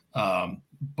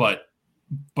 But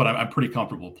I'm pretty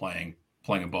comfortable playing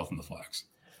them both in the flex.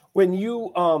 When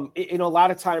you, a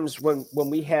lot of times when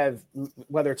we have,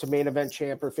 whether it's a main event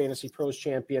champ or Fantasy Pros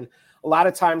champion, a lot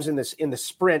of times in the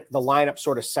sprint, the lineup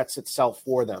sort of sets itself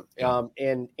for them.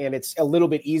 And it's a little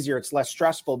bit easier. It's less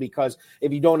stressful because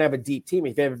if you don't have a deep team,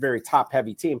 if you have a very top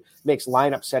heavy team, it makes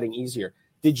lineup setting easier.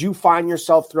 Did you find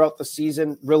yourself throughout the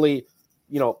season really,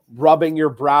 rubbing your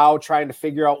brow, trying to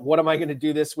figure out what am I going to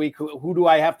do this week? Who do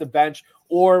I have to bench?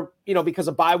 Or, because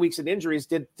of bye weeks and injuries,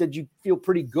 did you feel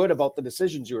pretty good about the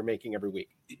decisions you were making every week?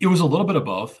 It was a little bit of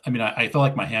both. I mean, I felt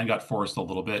like my hand got forced a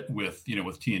little bit with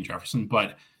T and Jefferson,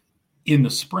 but in the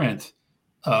sprint,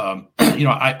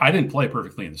 I didn't play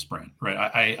perfectly in the sprint, right?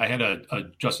 I had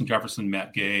a Justin Jefferson,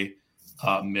 Matt Gay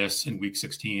miss in week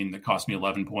 16 that cost me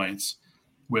 11 points,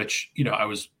 which, I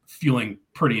was feeling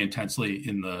pretty intensely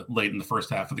late in the first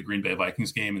half of the Green Bay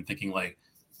Vikings game and thinking, like,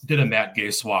 did a Matt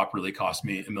Gay swap really cost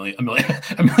me $1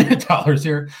 million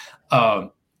here?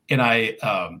 And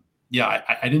I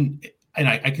didn't, and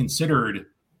I considered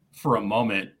for a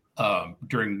moment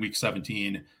during week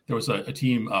 17, there was a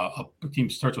team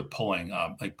starts with pulling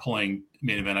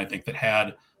main event, I think, that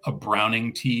had a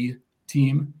Browning T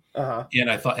team. Uh-huh. And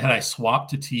I thought, had I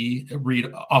swapped to Reed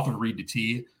to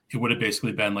T, it would have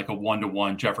basically been like a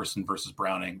 1-to-1 Jefferson versus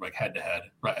Browning, like head to head,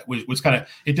 right? It was kind of,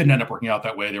 it didn't end up working out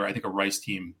that way. There were, I think, a Rice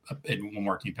team and one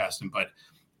more team passed him, but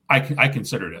I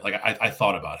considered it. Like I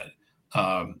thought about it.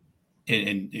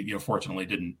 And fortunately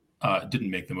didn't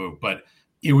make the move, but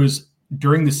it was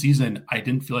during the season. I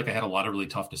didn't feel like I had a lot of really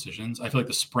tough decisions. I feel like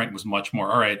the sprint was much more,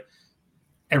 all right,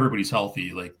 everybody's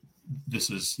healthy. Like this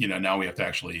is, now we have to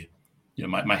actually,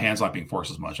 my hand's not being forced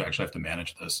as much. I actually have to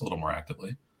manage this a little more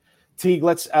actively. Teague,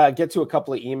 let's get to a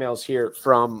couple of emails here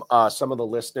from some of the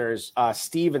listeners.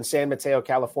 Steve in San Mateo,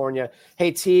 California.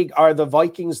 Hey, Teague, are the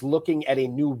Vikings looking at a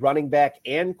new running back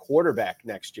and quarterback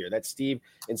next year? That's Steve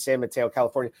in San Mateo,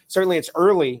 California. Certainly it's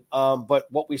early, but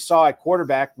what we saw at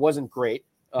quarterback wasn't great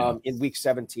in week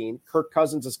 17. Kirk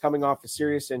Cousins is coming off a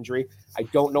serious injury. I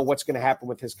don't know what's going to happen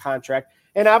with his contract.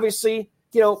 And obviously,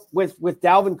 with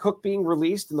Dalvin Cook being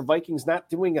released and the Vikings not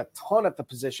doing a ton at the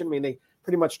position, I mean, they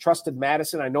pretty much trusted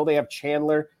Madison. I know they have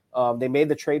Chandler. They made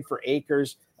the trade for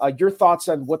Akers. Your thoughts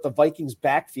on what the Vikings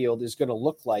backfield is going to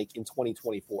look like in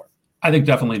 2024? I think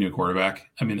definitely a new quarterback.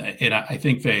 I mean, and I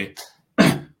think they,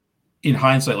 in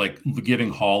hindsight, like giving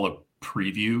Hall a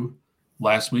preview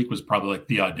last week was probably like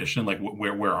the audition. Like,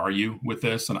 where are you with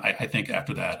this? And I think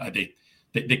after that,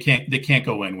 they can't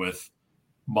go in with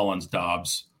Mullins,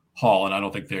 Dobbs, Hall, and I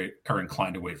don't think they are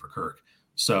inclined to wait for Kirk.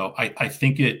 So I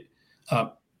think it.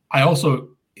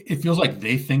 It feels like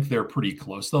they think they're pretty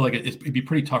close though. Like it'd be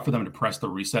pretty tough for them to press the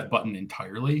reset button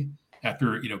entirely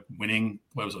after, winning,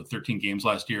 13 games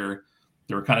last year.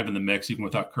 They were kind of in the mix even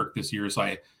without Kirk this year.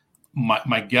 So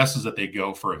my guess is that they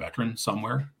go for a veteran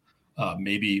somewhere.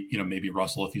 Maybe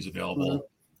Russell, if he's available,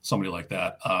 somebody like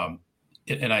that. I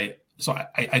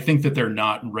think that they're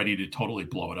not ready to totally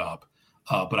blow it up.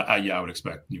 But I would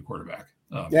expect new quarterback.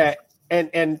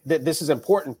 This is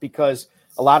important because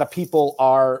a lot of people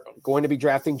are going to be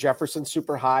drafting Jefferson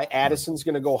super high. Addison's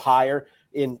going to go higher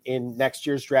in next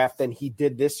year's draft than he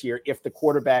did this year if the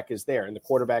quarterback is there. And the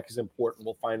quarterback is important.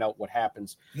 We'll find out what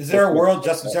happens. Is there a world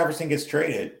Justin Jefferson gets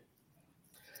traded?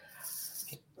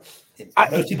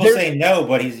 Most people say no,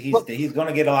 but he's going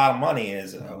to get a lot of money.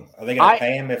 Are they going to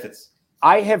pay him if it's?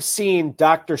 I have seen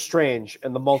Doctor Strange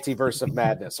and the Multiverse of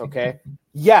Madness. Okay,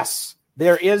 yes,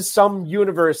 there is some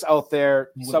universe out there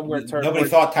somewhere. Nobody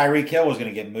thought Tyreek Hill was going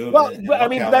to get moved. Well, I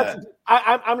mean,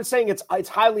 I'm saying it's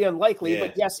highly unlikely,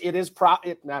 but yes, it is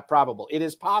not probable. It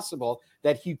is possible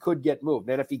that he could get moved.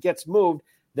 And if he gets moved,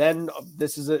 then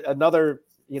this is another,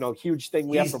 huge thing.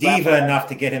 He's diva enough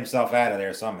to get himself out of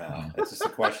there somehow. It's just a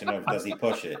question of, does he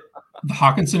push it? The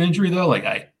Hawkinson injury, though, like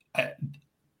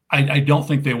I don't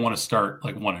think they want to start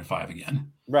like 1-5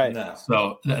 again. Right. No.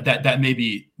 So that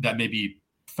maybe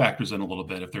factors in a little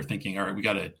bit if they're thinking, all right, we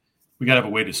got to have a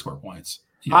way to score points.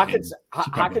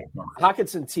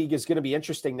 Hawkinson Teague is going to be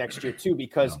interesting next year too,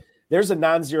 because there's a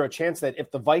non-zero chance that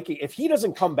if he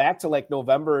doesn't come back to like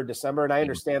November or December, and I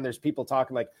understand there's people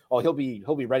talking like, oh, he'll be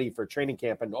ready for training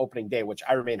camp and opening day, which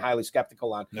I remain highly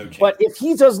skeptical on. No chance. But if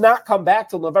he does not come back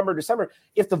till November, December,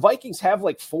 if the Vikings have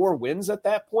like 4 wins at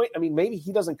that point, I mean, maybe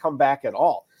he doesn't come back at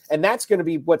all. And that's going to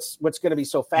be what's going to be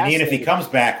so fascinating. And even if he comes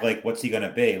back, like, what's he going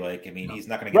to be? Like, I mean, he's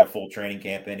not going to get a full training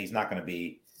camp in. He's not going to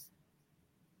be,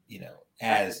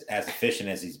 as efficient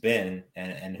as he's been.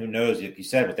 And who knows, like you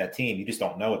said, with that team, you just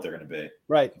don't know what they're going to be.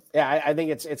 Right. Yeah, I think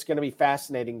it's going to be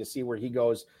fascinating to see where he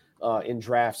goes in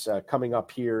drafts coming up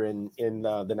here in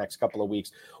the next couple of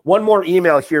weeks. One more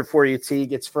email here for you,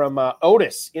 Teague. It's from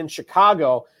Otis in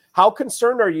Chicago. How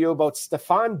concerned are you about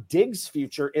Stephon Diggs'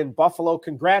 future in Buffalo?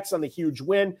 Congrats on the huge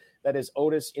win. That is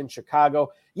Otis in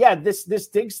Chicago. Yeah, this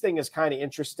Diggs thing is kind of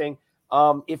interesting.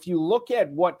 If you look at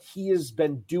what he has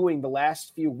been doing the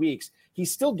last few weeks,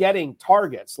 he's still getting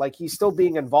targets. Like, he's still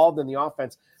being involved in the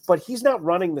offense, but he's not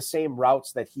running the same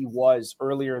routes that he was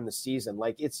earlier in the season.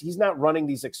 Like, he's not running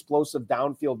these explosive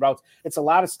downfield routes. It's a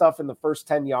lot of stuff in the first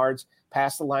 10 yards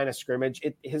past the line of scrimmage.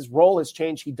 His role has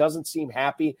changed. He doesn't seem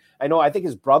happy. I think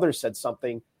his brother said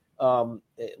something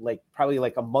probably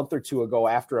like a month or two ago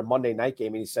after a Monday night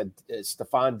game, and he said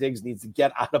Stephon Diggs needs to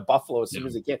get out of Buffalo as soon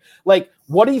as he can. Like,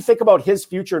 what do you think about his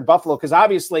future in Buffalo? Because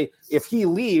obviously, if he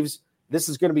leaves, this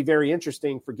is going to be very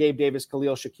interesting for Gabe Davis,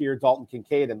 Khalil Shakir, Dalton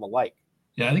Kincaid, and the like.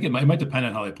 Yeah, I think it might depend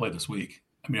on how they play this week.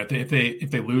 I mean, if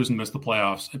they lose and miss the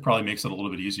playoffs, it probably makes it a little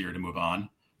bit easier to move on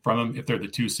from him. If they're the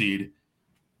 2 seed,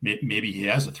 maybe he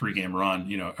has a 3-game run,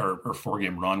 or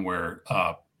 4-game run where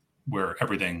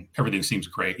everything seems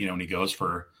great, and he goes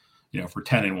for 10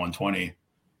 and 120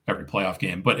 every playoff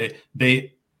game. But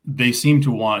they seem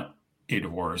to want a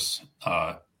divorce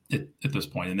at this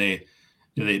point, and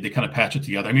they kind of patch it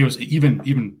together. I mean, it was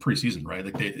even preseason, right?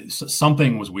 Like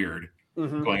something was weird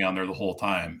going on there the whole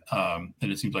time, and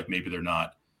it seems like maybe they're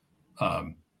not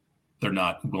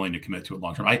willing to commit to it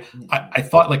long term. I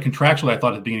thought, like, contractually, I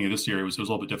thought at the beginning of this year it was a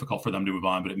little bit difficult for them to move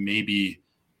on, but it may be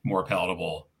more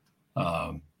palatable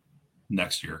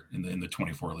next year in the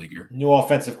 24 league year. New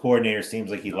offensive coordinator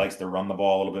seems like he likes to run the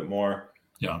ball a little bit more.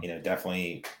 Yeah.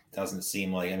 Definitely doesn't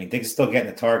seem like, I mean, Diggs is still getting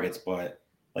the targets, but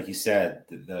like you said,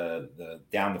 the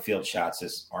down the field shots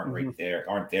just aren't there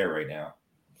right now.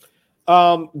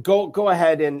 Go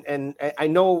ahead and I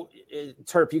know,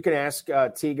 Terp, you can ask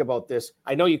Teague about this.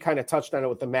 I know you kind of touched on it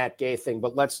with the Matt Gay thing,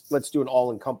 but let's do an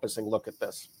all-encompassing look at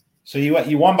this. So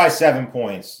you won by 7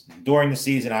 points during the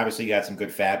season. Obviously, you had some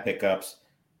good fab pickups.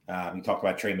 You talked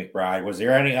about Trey McBride. Was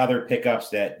there any other pickups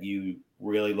that you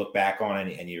really look back on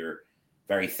and you're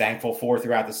very thankful for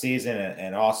throughout the season?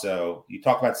 And also, you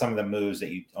talked about some of the moves that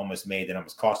you almost made that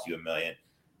almost cost you $1 million.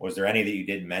 Was there any that you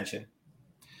didn't mention?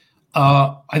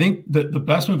 I think the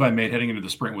best move I made heading into the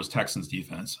sprint was Texans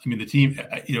defense. I mean, the team,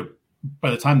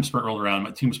 by the time the sprint rolled around,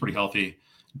 my team was pretty healthy.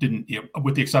 Didn't,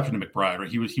 with the exception of McBride, right?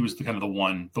 He was the kind of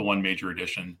the one major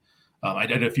addition. I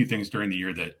did a few things during the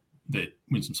year that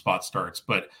win some spot starts,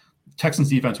 but Texans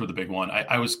defense were the big one.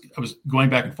 I was going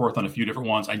back and forth on a few different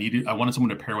ones. I wanted someone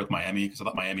to pair with Miami because I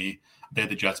thought Miami, they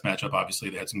had the Jets matchup. Obviously,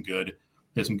 they had some good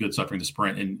stuff during the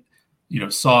sprint,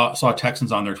 and saw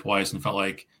Texans on there twice and felt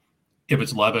like if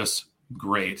it's Levis,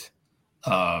 great.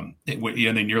 And they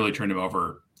nearly turned him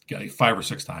over 5 or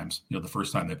 6 times. The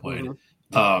first time they played.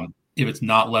 Mm-hmm. If it's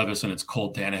not Levis and it's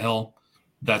Colt Tannehill,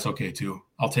 that's okay too.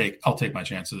 I'll take my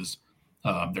chances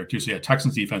there too. So yeah,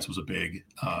 Texans defense was a big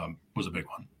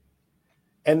one.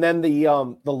 And then the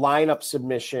lineup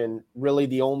submission, really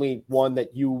the only one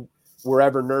that you were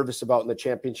ever nervous about in the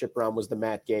championship round was the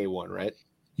Matt Gay one, right?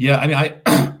 Yeah, I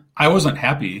mean, I wasn't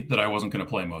happy that I wasn't going to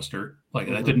play Mostert. Like,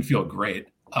 that didn't feel great,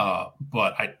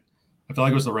 but I feel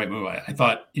like it was the right move. I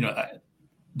thought,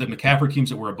 the McCaffrey teams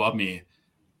that were above me,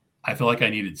 I feel like I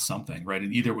needed something, right?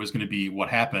 And either it was going to be what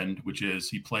happened, which is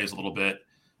he plays a little bit,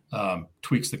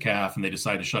 tweaks the calf, and they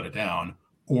decide to shut it down,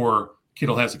 or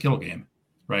Kittle has a Kittle game,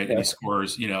 right? Yeah. And he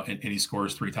scores, and he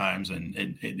scores 3 times, and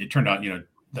it turned out,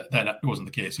 that wasn't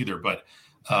the case either. But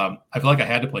I feel like I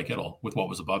had to play Kittle with what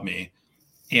was above me,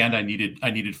 and I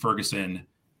needed Ferguson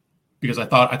because I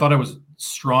thought I was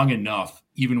strong enough,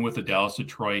 even with the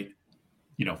Dallas-Detroit,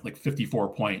 like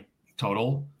 54-point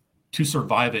total, to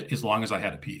survive it as long as I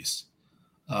had a piece.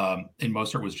 And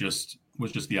Mostert was just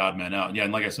the odd man out. Yeah,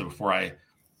 and like I said before,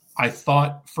 I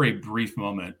thought for a brief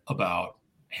moment about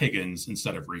Higgins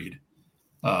instead of Reed,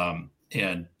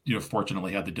 and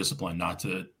fortunately had the discipline not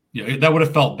to. That would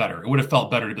have felt better. It would have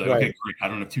felt better to be like, okay, great, I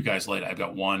don't have two guys late. I've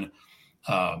got one.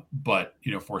 But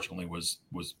fortunately was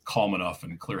calm enough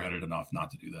and clear-headed enough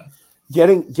not to do that.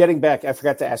 Getting back, I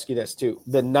forgot to ask you this too.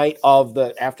 The night of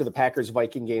after the Packers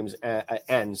Viking games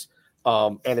ends,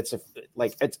 and it's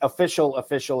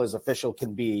official as official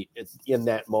can be in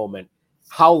that moment.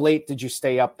 How late did you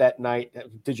stay up that night?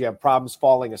 Did you have problems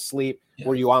falling asleep? Yeah.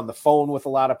 Were you on the phone with a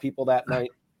lot of people that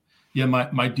night? Yeah, my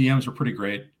DMs were pretty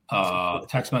great.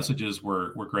 Text messages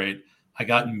were great. I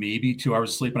got maybe 2 hours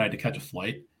of sleep and I had to catch a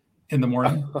flight in the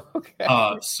morning. Okay.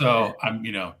 So I'm,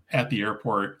 at the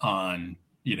airport on,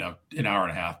 an hour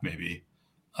and a half, maybe,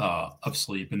 of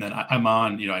sleep. And then I'm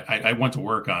on, I went to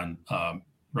work on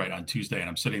Tuesday, and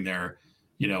I'm sitting there,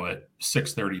 at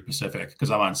 6:30 Pacific,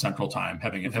 because I'm on Central Time,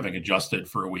 having adjusted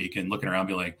for a week and looking around,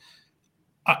 be like,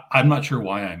 I'm not sure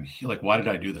why I'm here. Like, why did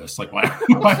I do this? Like, why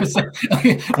am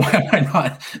I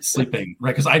not sleeping?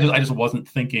 Right. Cause I just wasn't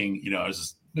thinking, I was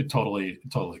just totally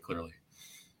clearly.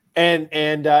 And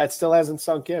it still hasn't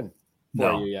sunk in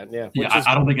for you yet. Yeah. Yeah.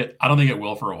 I don't think it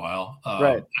will for a while.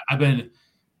 Right. I've been,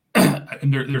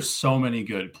 and there's so many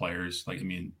good players,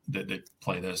 that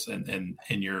play this, and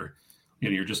you're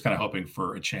just kind of hoping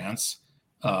for a chance.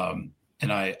 And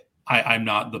I'm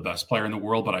not the best player in the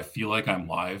world, but I feel like I'm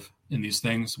live in these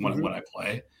things when I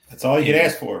play. That's all you can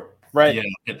ask for. Right.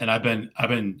 Yeah. And I've been,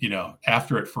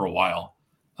 after it for a while.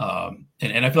 And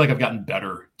I feel like I've gotten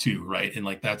better too. Right. And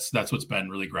that's what's been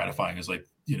really gratifying is feel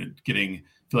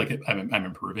like I'm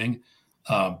improving.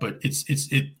 But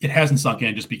it hasn't sunk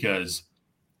in just because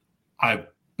I've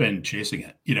been chasing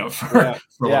it, for a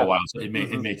little while. So it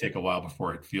may take a while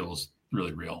before it feels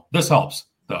really real. This helps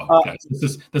though, guys.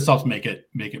 This helps make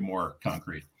it more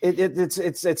concrete.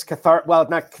 It's cathartic. Well,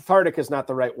 not cathartic is not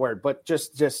the right word, but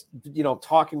just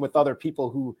talking with other people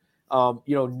who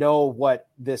know what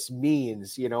this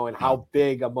means, and how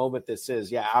big a moment this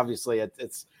is. Yeah, obviously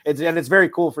it's very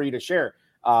cool for you to share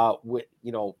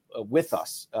with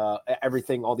us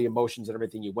everything, all the emotions and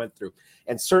everything you went through.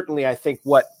 And certainly I think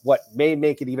what may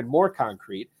make it even more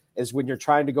concrete is when you're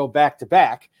trying to go back to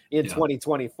back in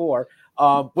 2024.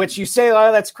 Which you say,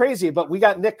 oh, that's crazy, but we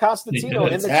got Nick Costantino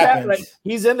in the chat. Right?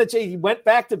 He's in the chat. He went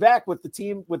back to back with the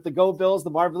team, with the Go Bills,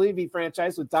 the Marv Levy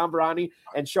franchise with Tom Barani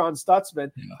and Sean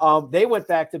Stutzman. Yeah. They went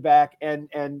back to back, and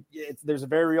there's a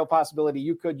very real possibility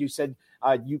you said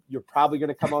you're probably going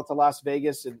to come out to Las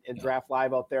Vegas and draft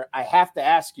live out there. I have to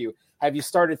ask you, have you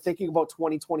started thinking about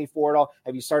 2024 at all?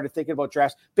 Have you started thinking about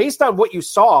drafts based on what you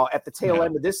saw at the tail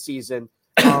end of this season?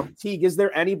 Teague, is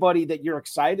there anybody that you're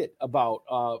excited about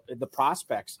the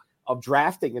prospects of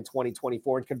drafting in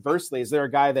 2024? And conversely, is there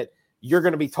a guy that you're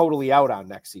going to be totally out on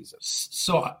next season?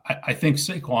 So I think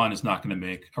Saquon is not going to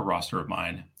make a roster of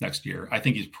mine next year. I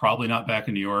think he's probably not back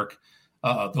in New York.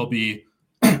 There'll be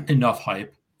enough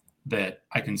hype that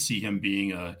I can see him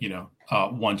being a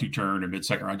 1-2 turn or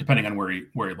mid-second round, depending on where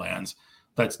he lands.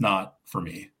 That's not for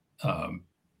me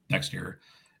next year.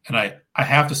 And I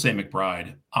have to say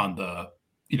McBride on the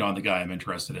guy I'm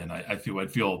interested in. I'd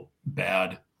feel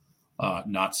bad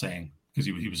not saying, because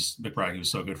he was McBride. He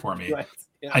was so good for me. Right.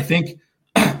 Yeah. I think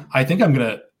I'm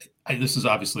gonna. This is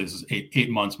 8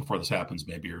 months before this happens,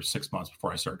 maybe, or 6 months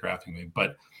before I start drafting me.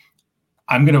 But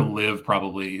I'm gonna live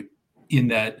probably in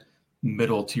that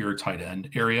middle tier tight end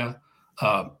area.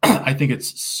 I think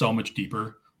it's so much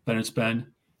deeper than it's been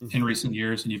in recent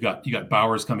years. And you've got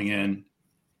Bowers coming in.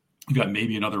 You've got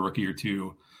maybe another rookie or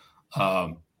two.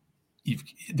 I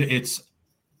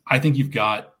think you've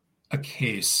got a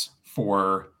case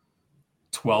for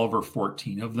 12 or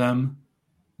 14 of them,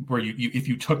 where if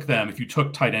you took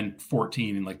tight end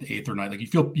 14 in like the 8th or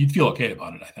 9th, you'd feel okay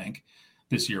about it. I think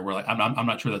this year, where I'm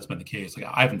not sure that's been the case. Like,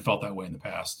 I haven't felt that way in the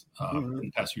past, in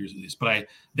the past few years at least. But I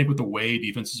think with the way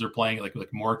defenses are playing, like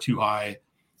more too high,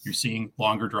 you're seeing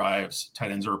longer drives.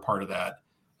 Tight ends are a part of that.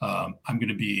 I'm going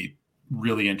to be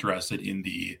really interested in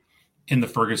the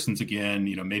Fergusons again,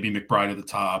 maybe McBride at the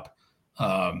top,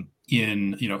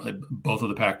 in both of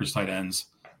the Packers tight ends.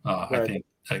 Right. I think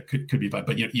that could be fine,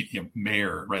 but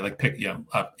Mayer, right? Like pick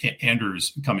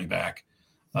Andrews coming back,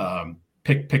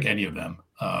 pick any of them.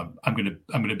 I'm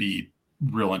gonna be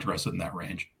real interested in that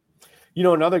range.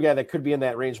 Another guy that could be in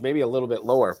that range, maybe a little bit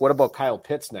lower. What about Kyle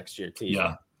Pitts next year, T?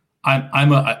 Yeah,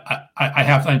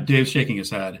 Dave's shaking his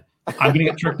head. I'm going to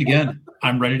get tricked again.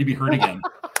 I'm ready to be hurt again.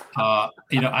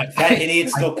 That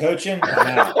idiot's still coaching?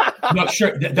 No,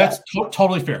 sure. That's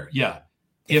totally fair. Yeah.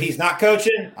 If he's not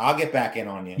coaching, I'll get back in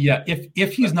on you. Yeah.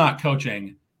 If he's not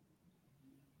coaching,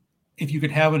 if you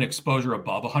could have an exposure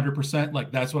above 100%,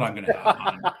 like that's what I'm going to have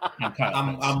on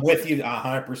Kyle. I'm with you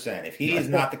 100%. If he is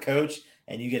not the coach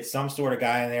and you get some sort of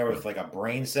guy in there with like a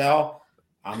brain cell,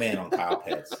 I'm in on Kyle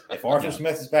Pitts. If Arthur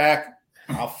Smith is back,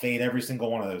 I'll fade every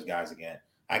single one of those guys again.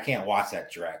 I can't watch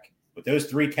that Drek. With those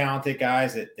three talented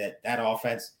guys, that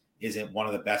offense isn't one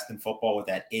of the best in football with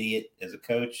that idiot as a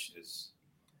coach.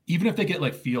 Even if they get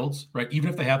like Fields, right? Even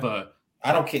if they have I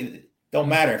don't care. Don't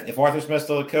matter. If Arthur Smith's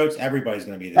still a coach, everybody's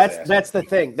going to be this. That's the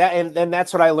thing. And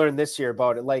that's what I learned this year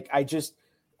about it. Like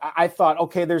I thought,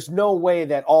 okay, there's no way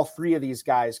that all three of these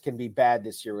guys can be bad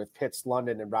this year with Pitts,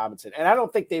 London, and Robinson. And I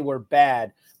don't think they were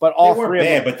bad, but all they three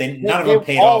bad, of them, but none of them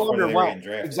paid off when they were getting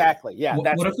drafted. Exactly. Yeah.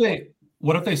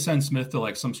 What if they send Smith to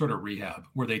like some sort of rehab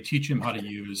where they teach him how to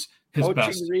use his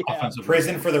best offensive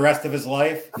prison for the rest of his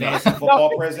life? Fantasy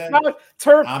football prison?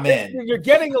 Turp, I'm in. You're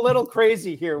getting a little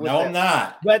crazy here. With I'm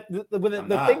not. But the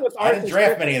thing with I didn't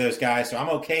draft many of those guys, so I'm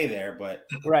okay there. But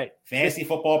fantasy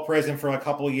football prison for a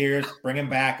couple of years, bring him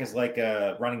back as like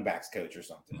a running backs coach or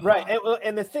something. Right.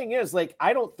 And the thing is, like,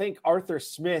 I don't think Arthur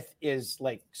Smith is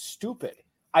like stupid.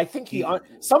 I think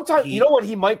sometimes you know what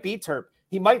he might be, Turp?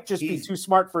 He might just be too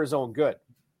smart for his own good.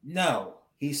 No,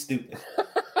 he's stupid.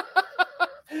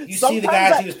 You see the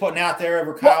guys he was putting out there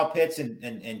over Kyle Pitts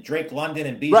and Drake London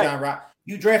and Bijan Robinson.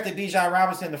 You drafted Bijan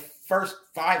Robinson in the first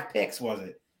 5 picks, was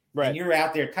it? Right. And you're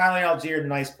out there. Tyler Algier,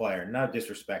 nice player. No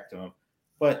disrespect to him.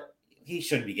 But he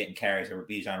shouldn't be getting carries over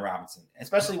Bijan Robinson,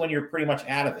 especially when you're pretty much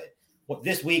out of it. Well,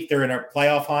 this week, they're in a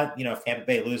playoff hunt. You know, if Tampa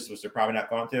Bay loses, which they're probably not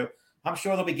going to, I'm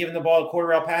sure they'll be giving the ball to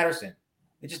Cordarrelle Patterson.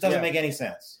 It just doesn't make any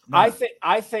sense. No.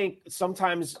 I think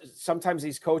sometimes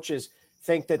these coaches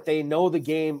think that they know the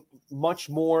game much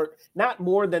more, not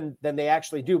more than they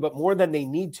actually do, but more than they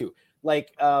need to. Like,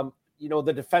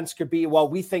 the defense could be, well,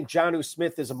 we think Jonnu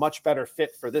Smith is a much better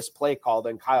fit for this play call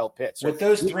than Kyle Pitts. With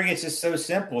those three, it's just so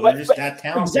simple. They're just that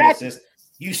talented. Exactly. It's just,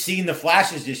 you've seen the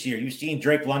flashes this year. You've seen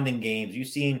Drake London games. You've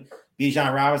seen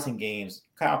Bijan Robinson games.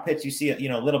 Kyle Pitts, you see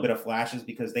a little bit of flashes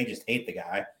because they just hate the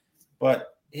guy. But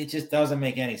it just doesn't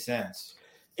make any sense.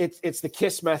 It's the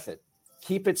KISS method.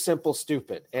 Keep it simple,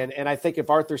 stupid. And I think if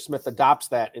Arthur Smith adopts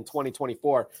that in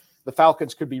 2024, the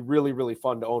Falcons could be really, really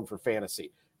fun to own for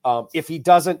fantasy. If he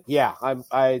doesn't, if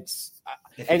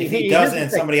he doesn't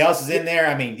and somebody else is in there,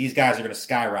 I mean, these guys are going to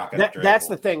skyrocket. That's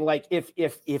the thing. Like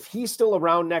if he's still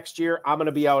around next year, I'm going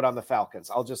to be out on the Falcons.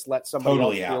 I'll just let somebody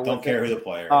totally else out. Don't care who the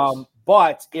player is.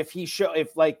 But if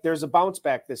there's a bounce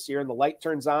back this year and the light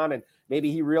turns on and maybe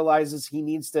he realizes he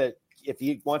needs to, if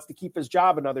he wants to keep his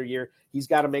job another year, he's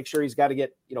got to make sure he's got to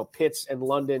get, Pitts and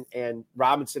London and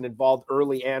Robinson involved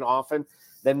early and often.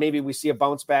 Then maybe we see a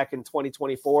bounce back in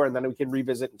 2024 and then we can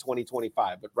revisit in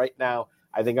 2025. But right now,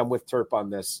 I think I'm with Turp on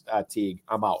this, Teague.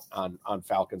 I'm out on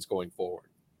Falcons going forward.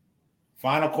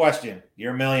 Final question.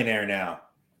 You're a millionaire now.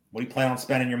 What do you plan on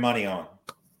spending your money on?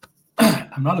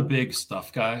 I'm not a big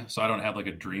stuff guy, so I don't have like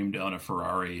a dream to own a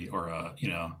Ferrari or a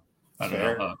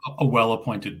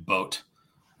well-appointed boat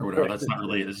or whatever. That's not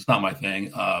really, it's not my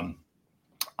thing.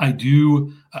 I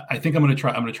think I'm going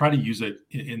to try to use it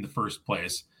in the first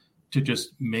place to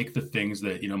just make the things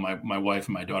that, my wife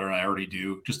and my daughter and I already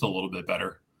do just a little bit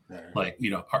better. Like,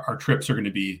 our trips are going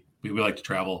to be, we like to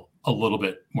travel a little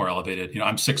bit more elevated.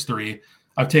 I'm 6'3".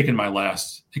 I've taken my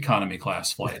last economy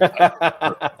class flight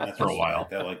for a while.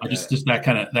 Just that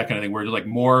kind of thing where like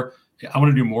more, I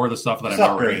want to do more of the stuff that I'm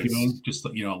already doing, just, a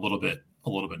little bit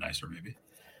nicer maybe.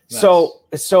 Nice.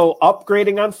 So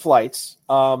upgrading on flights,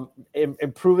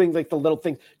 improving like the little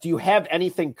thing. Do you have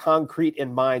anything concrete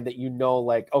in mind that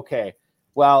like, okay,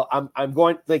 well, I'm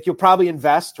going, like, you'll probably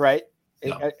invest, right?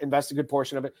 Yeah. Invest a good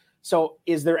portion of it. So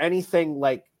is there anything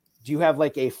like, do you have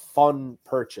like a fun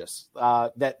purchase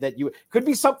that you could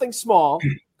be something small,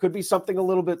 could be something a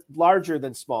little bit larger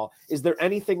than small? Is there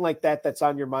anything like that that's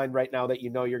on your mind right now that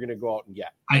you're going to go out and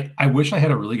get? I wish I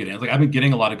had a really good answer. Like, I've been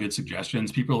getting a lot of good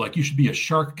suggestions. People are like, you should be a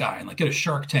shark guy and like get a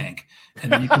shark tank,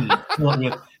 and then you can fill it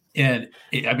with. And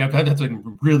I've had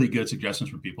some really good suggestions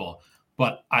from people,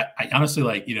 but I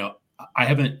honestly I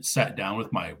haven't sat down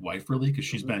with my wife really because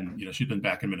she's been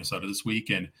back in Minnesota this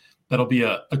week, and that'll be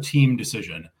a team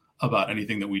decision about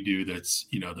anything that we do that's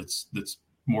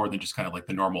more than just kind of like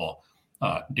the normal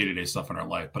day-to-day stuff in our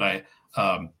life. But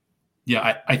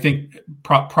I think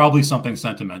probably something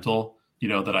sentimental,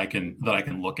 that I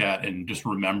can look at and just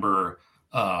remember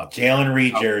Jalen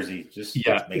Reed jersey. Just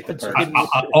make the purchase.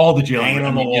 All the Jalen Hanging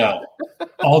on the wall.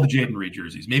 All the Jaden Reed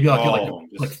jerseys. Maybe I'll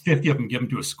get like 50 of them, give them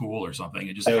to a school or something,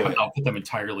 and just outfit them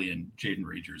entirely in Jaden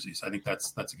Reed jerseys. I think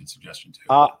that's a good suggestion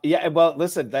too. Yeah. Well,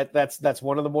 listen, that's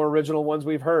one of the more original ones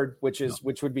we've heard, which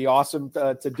would be awesome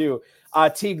to do.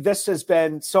 Teague, this has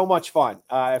been so much fun.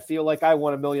 I feel like I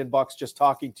won $1 million just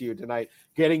talking to you tonight,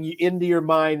 getting you into your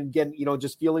mind and getting,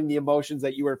 just feeling the emotions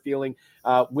that you are feeling,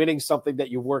 winning something that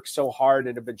you worked so hard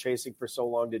and have been chasing for so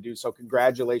long to do. So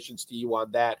congratulations to you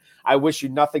on that. I wish you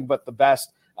nothing but the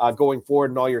best going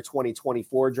forward in all your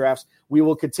 2024 drafts. We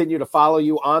will continue to follow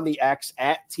you on the X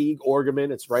at Teague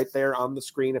Orgeman. It's right there on the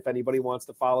screen if anybody wants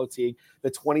to follow Teague,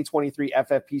 the 2023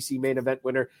 FFPC main event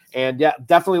winner. And yeah,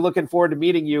 definitely looking forward to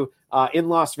meeting you in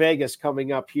Las Vegas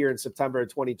coming up here in September of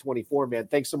 2024, man.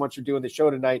 Thanks so much for doing the show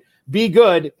tonight. Be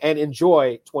good and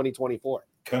enjoy 2024.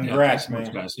 Congrats, man.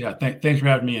 Much, guys. Yeah, thanks for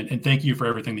having me, and thank you for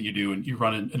everything that you do. And you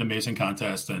run an amazing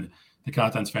contest, and the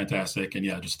content's fantastic. And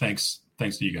yeah, just thanks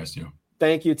to you guys too.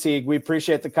 Thank you, Teague. We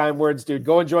appreciate the kind words, dude.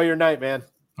 Go enjoy your night, man.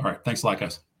 All right. Thanks a lot,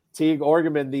 guys. Teague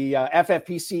Orgeman, the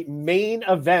FFPC main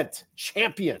event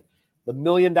champion, the $1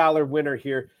 million winner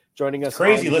here, joining us. It's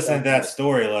crazy listening to that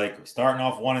story, like starting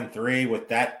off 1-3 with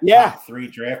that top 3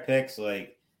 draft picks,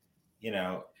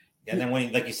 and then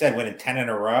when, like you said, winning 10 in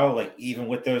a row, like even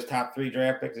with those top 3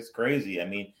 draft picks, it's crazy. I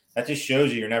mean, that just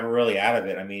shows you're never really out of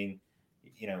it. I mean,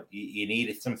 you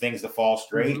need some things to fall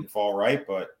straight and fall right,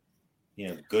 but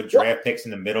good draft picks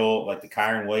in the middle, like the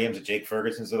Kyron Williams, the Jake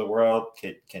Fergusons of the world,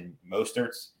 can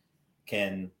Mosterts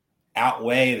can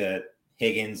outweigh the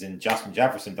Higgins and Justin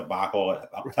Jefferson debacle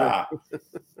up top.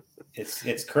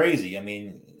 It's crazy. I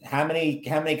mean, how many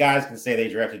guys can say they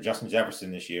drafted Justin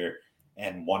Jefferson this year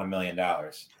and won $1 million?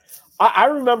 I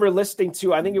remember listening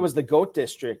to, I think it was the GOAT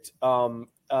District.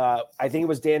 I think it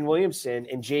was Dan Williamson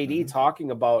and JD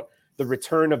talking about the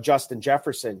return of Justin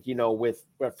Jefferson,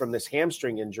 from this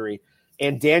hamstring injury.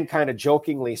 And Dan kind of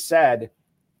jokingly said,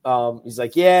 he's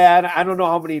like, yeah, I don't know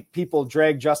how many people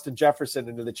drag Justin Jefferson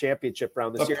into the championship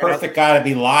round this year. The perfect guy to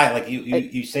be live. Like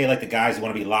you say, like the guys you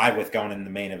want to be live with going in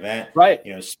the main event, right?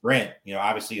 Sprint,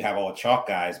 obviously you have all the chalk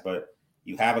guys, but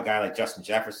you have a guy like Justin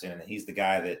Jefferson, and he's the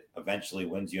guy that eventually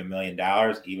wins you $1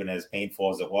 million, even as painful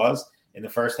as it was in the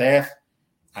first half.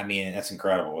 I mean, that's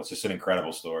incredible. It's just an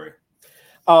incredible story.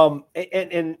 And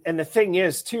the thing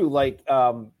is too, like,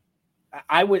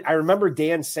 I remember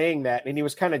Dan saying that, and he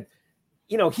was kind of,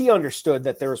 he understood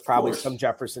that there was probably some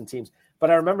Jefferson teams, but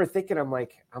I remember thinking, I'm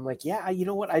like, yeah, you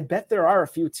know what? I bet there are a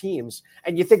few teams.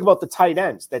 And you think about the tight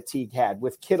ends that Teague had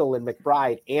with Kittle and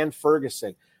McBride and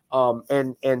Ferguson,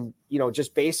 and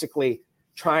just basically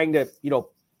trying to,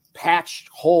 patched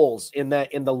holes in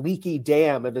the leaky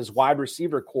dam of his wide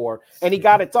receiver core, and he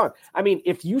got it done. I mean,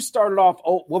 if you started off,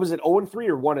 what was it, 0-3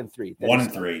 or 1-3?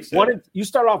 1-3. You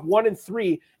start off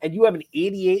 1-3, and you have an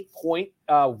 88-point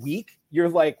week. You're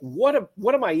like, what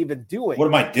am I even doing? What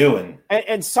am I doing?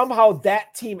 And somehow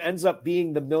that team ends up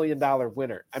being the $1 million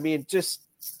winner. I mean, just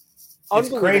it's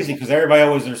crazy because everybody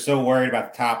always are so worried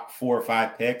about the top 4 or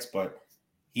 5 picks, but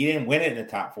he didn't win it in the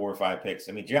top 4 or 5 picks.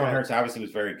 I mean, Jalen Hurts obviously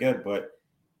was very good, but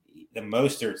the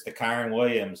Mosterts, the Kyron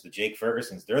Williams, the Jake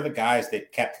Fergusons, they're the guys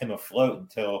that kept him afloat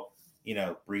until,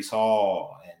 Breece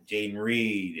Hall and Jaden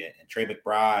Reed and Trey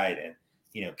McBride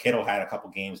and, Kittle had a couple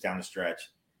games down the stretch.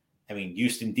 I mean,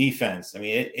 Houston defense. I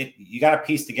mean, you got to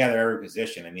piece together every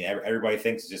position. I mean, everybody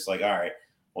thinks it's just like, all right,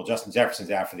 well, Justin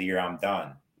Jefferson's out for the year. I'm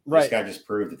done. Right. This guy just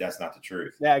proved that that's not the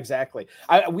truth. Yeah, exactly.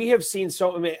 We have seen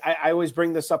I always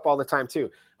bring this up all the time too.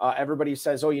 Everybody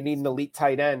says, oh, you need an elite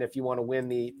tight end if you want to win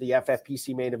the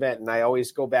FFPC main event. And I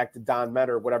always go back to Don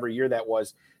Metter, whatever year that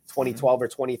was, 2012 or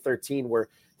 2013, where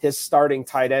his starting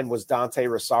tight end was Dante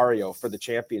Rosario for the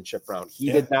championship round.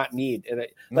 He did not need. And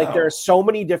there are so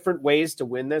many different ways to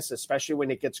win this, especially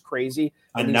when it gets crazy.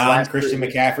 A non-Christian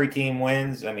McCaffrey team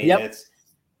wins. I mean, it's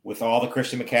with all the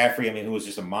Christian McCaffrey, I mean, who was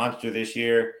just a monster this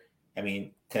year. I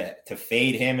mean, to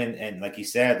fade him and like you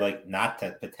said, like not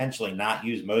to potentially not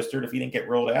use Mostert if he didn't get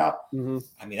rolled out. Mm-hmm.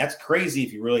 I mean, that's crazy.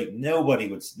 If you really nobody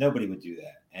would do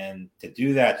that, and to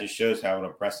do that just shows how an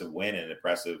impressive win and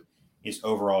impressive just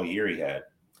overall year he had.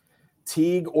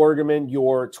 Teague Orgeman,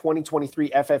 your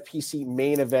 2023 FFPC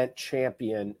main event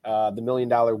champion, the $1 million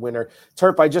winner.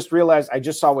 Terp, I just realized, I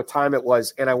just saw what time it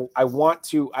was, and I want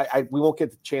to, we won't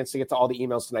get the chance to get to all the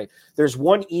emails tonight. There's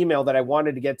one email that I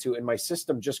wanted to get to, and my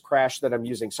system just crashed that I'm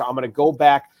using. So I'm going to go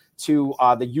back to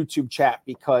the YouTube chat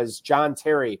because John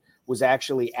Terry was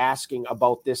actually asking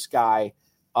about this guy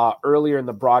earlier in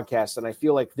the broadcast, and I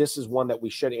feel like this is one that we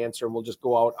should answer, and we'll just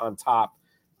go out on top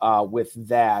with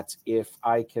that. If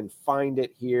I can find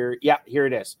it here. Yeah, here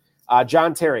it is.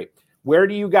 John Terry, Where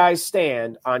do you guys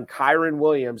stand on Kyren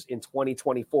Williams in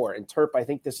 2024? And Terp, I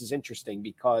think this is interesting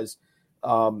because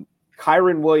Kyren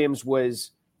Williams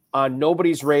was on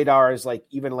nobody's radar as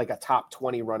even a top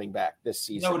 20 running back this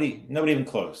season. Nobody even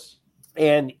close.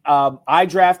 And I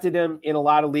drafted him in a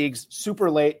lot of leagues super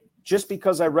late just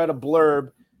because I read a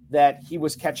blurb that he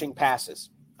was catching passes,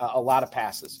 a lot of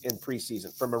passes in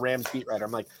preseason from a Rams beat writer.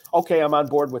 I'm like, okay, I'm on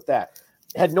board with that.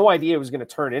 Had no idea it was going to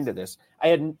turn into this.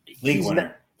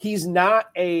 He's not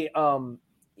a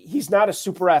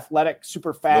super athletic,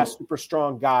 super fast, super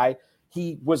strong guy.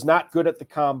 He was not good at the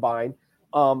combine.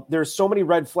 There's so many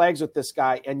red flags with this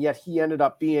guy, and yet he ended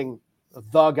up being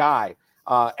the guy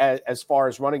as far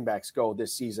as running backs go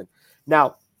this season.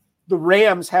 Now, the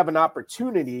Rams have an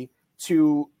opportunity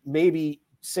to maybe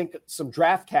sink some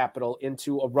draft capital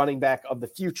into a running back of the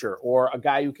future or a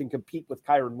guy who can compete with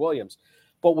Kyren Williams.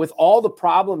 But with all the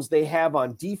problems they have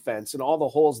on defense and all the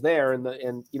holes there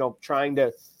and trying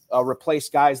to replace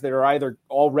guys that are either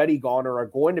already gone or are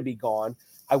going to be gone,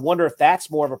 I wonder if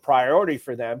that's more of a priority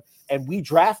for them. And we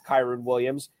draft Kyren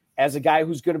Williams as a guy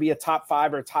who's going to be a top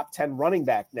 5 or a top 10 running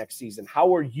back next season.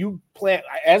 How are you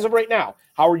as of right now,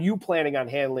 how are you planning on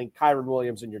handling Kyren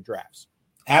Williams in your drafts?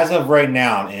 As of right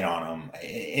now, I'm in on him.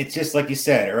 It's just like you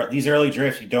said, these early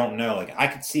drafts, you don't know. Like I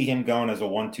could see him going as a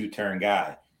 1-2 turn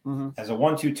guy. Mm-hmm. As a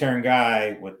 1-2 turn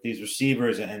guy with these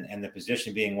receivers and the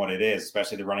position being what it is,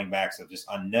 especially the running backs are just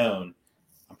unknown.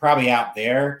 I'm probably out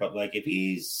there, but if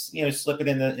he's slipping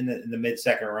in the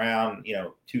mid-second round,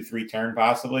 2-3 turn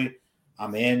possibly,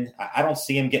 I'm in. I don't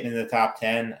see him getting in the top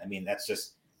 10. I mean, that's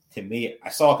just to me. I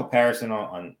saw a comparison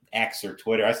on X or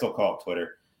Twitter. I still call it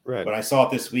Twitter, right? But I saw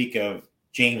it this week of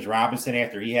James Robinson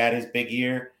after he had his big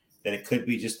year. That it could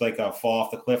be just like a fall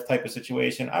off the cliff type of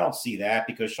situation. I don't see that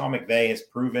because Sean McVay has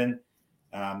proven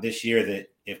this year that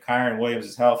if Kyren Williams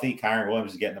is healthy, Kyren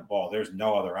Williams is getting the ball. There's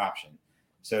no other option.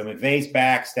 So McVay's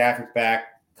back, Stafford's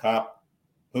back, Kupp,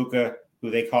 Puka, who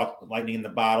they caught lightning in the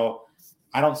bottle.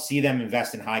 I don't see them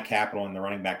investing high capital in the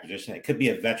running back position. It could be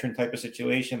a veteran type of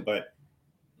situation, but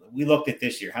we looked at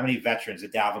this year. How many veterans, the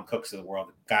Dalvin Cooks of the world,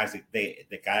 the guys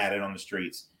that got at it on the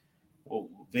streets, well,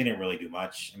 they didn't really do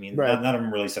much. I mean, none of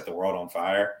them really set the world on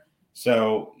fire.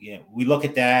 So, we look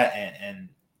at that, and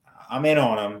I'm in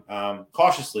on them,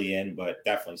 cautiously in, but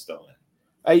definitely still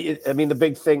in. I mean, the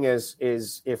big thing is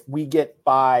if we get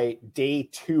by day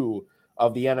 2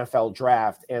 of the NFL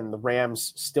draft and the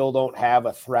Rams still don't have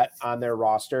a threat on their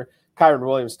roster, Kyren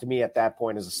Williams, to me, at that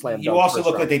point is a slam dunk. You also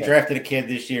look like they drafted a kid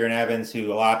this year in Evans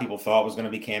who a lot of people thought was going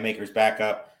to be Cam Akers'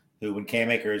 backup. Who, when Cam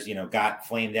Akers, got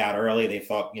flamed out early, they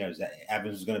thought,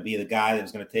 Evans was going to be the guy that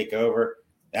was going to take over.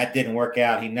 That didn't work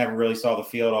out. He never really saw the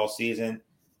field all season.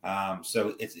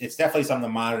 So it's definitely something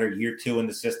to monitor. Year 2 in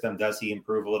the system, does he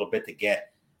improve a little bit to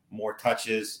get more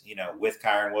touches, with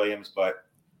Kyren Williams? But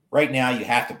right now, you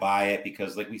have to buy it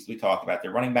because, like we talked about,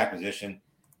 the running back position,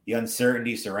 the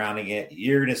uncertainty surrounding it.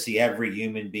 You're going to see every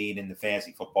human being in the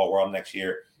fantasy football world next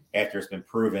year after it's been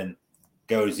proven.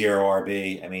 Go 0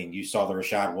 RB. I mean, you saw the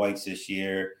Rashad Whites this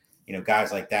year,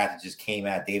 guys like that just came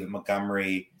out, David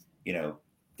Montgomery,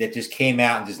 that just came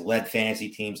out and just led fantasy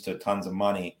teams to tons of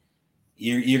money.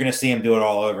 You're going to see him do it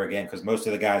all over again because most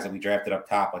of the guys that we drafted up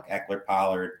top, like Eckler,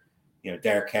 Pollard,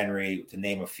 Derrick Henry, to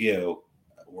name a few,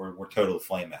 were total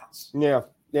flameouts.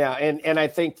 Yeah. And I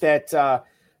think that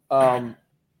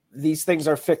these things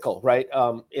are fickle, right?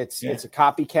 It's a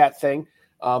copycat thing.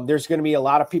 There's going to be a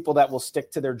lot of people that will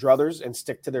stick to their druthers and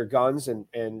stick to their guns. And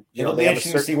it'll be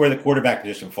interesting to see where the quarterback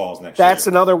position falls next year. That's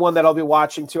another one that I'll be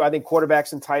watching too. I think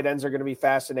quarterbacks and tight ends are going to be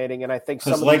fascinating. And I think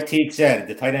like Teague said,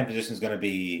 the tight end position is going to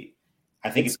be,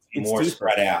 I think it's more deeper.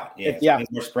 Spread out.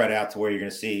 It's more spread out to where you're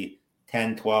going to see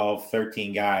 10, 12,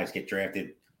 13 guys get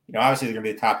drafted. Obviously they're going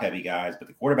to be the top heavy guys, but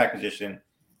the quarterback position,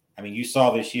 I mean, you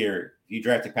saw this year, if you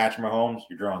drafted Patrick Mahomes,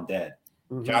 you're drawing dead.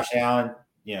 Mm-hmm. Josh Allen,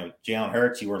 Jalen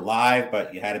Hurts, you were live,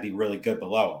 but you had to be really good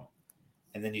below him.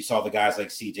 And then you saw the guys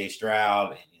like C.J.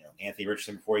 Stroud, Anthony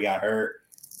Richardson before he got hurt,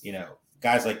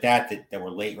 guys like that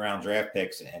were late round draft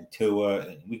picks, and Tua.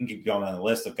 And we can keep going on the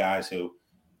list of guys who,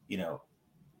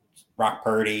 Brock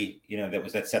Purdy,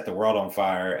 that set the world on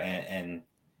fire. And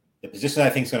the position I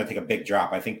think is going to take a big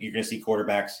drop. I think you're going to see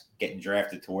quarterbacks getting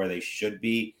drafted to where they should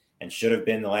be and should have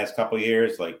been the last couple of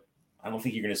years. Like, I don't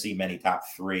think you're going to see many top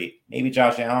 3, maybe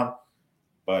Josh Allen.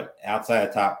 But outside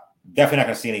of top, definitely not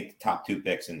going to see any top 2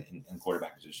 picks in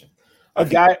quarterback position. A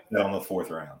guy on the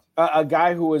 4th round. A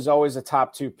guy who was always a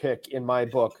top 2 pick in my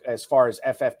book as far as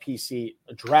FFPC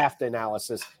draft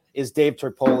analysis is Dave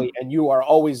Turpoli, and you are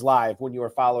always live when you are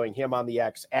following him on the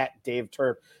X at Dave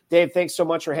Turp. Dave, thanks so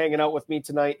much for hanging out with me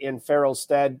tonight in Farrell's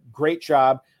stead. Great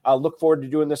job. Look forward to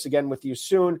doing this again with you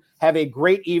soon. Have a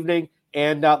great evening.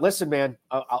 And listen, man,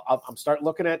 I'm starting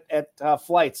looking at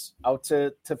flights out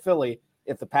to Philly.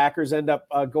 If the Packers end up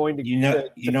going to, you know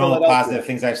the positive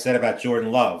things I've said about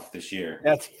Jordan Love this year.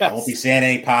 Yes. I won't be saying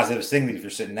any positive things if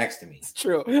you're sitting next to me. It's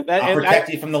true. I'll protect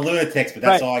you from the lunatics, but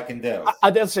that's all I can do.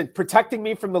 Listen, protecting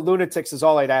me from the lunatics is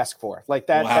all I'd ask for. Like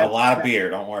that. We'll have a lot of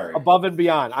beer. Don't worry. Above and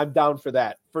beyond. I'm down for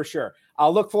that for sure.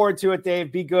 I'll look forward to it,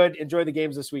 Dave. Be good. Enjoy the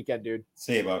games this weekend, dude.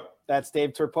 See you, bud. That's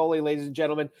Dave Turpoli, ladies and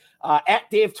gentlemen. At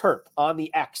Dave Turp on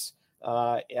the X.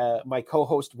 My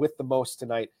co-host with the most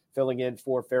tonight, filling in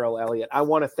for Farrell Elliott. I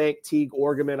want to thank Teague,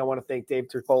 Orgeman. I want to thank Dave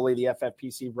Turpoli, the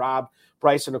FFPC, Rob,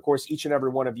 Bryce, and of course, each and every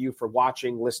one of you for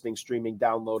watching, listening, streaming,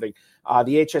 downloading.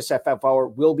 The HSFF Hour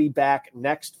will be back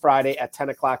next Friday at 10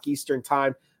 o'clock Eastern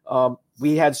time.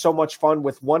 We had so much fun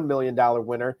with $1 million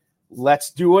winner.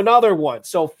 Let's do another one.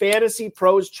 So Fantasy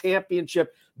Pros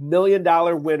Championship $1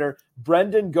 million winner,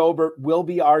 Brendan Gobert, will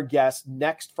be our guest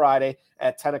next Friday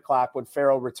at 10 o'clock when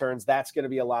Farrell returns. That's going to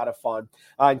be a lot of fun.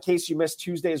 In case you missed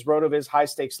Tuesday's RotoViz High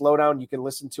Stakes Lowdown, you can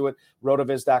listen to it,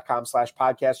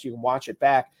 rotoviz.com/podcast. You can watch it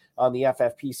back on the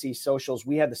FFPC socials.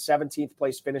 We had the 17th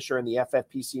place finisher in the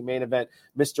FFPC main event,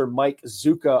 Mr. Mike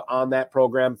Zuka, on that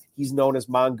program. He's known as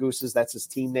Mongooses. That's his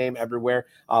team name everywhere.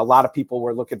 A lot of people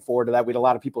were looking forward to that. We had a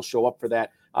lot of people show up for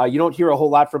that. You don't hear a whole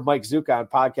lot from Mike Zuka on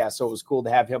podcasts, so it was cool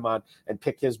to have him on and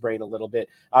pick his brain a little bit.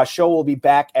 Show will be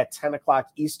back at 10 o'clock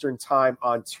Eastern time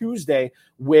on Tuesday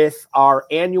with our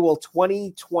annual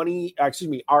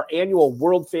our annual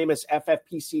world famous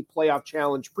FFPC playoff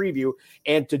challenge preview.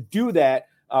 And to do that,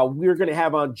 we're going to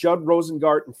have on Judd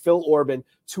Rosengart and Phil Orban,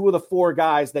 two of the four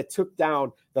guys that took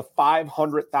down the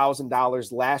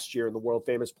 $500,000 last year in the world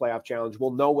famous playoff challenge.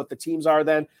 We'll know what the teams are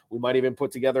then. We might even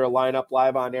put together a lineup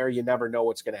live on air. You never know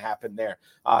what's going to happen there.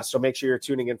 So make sure you're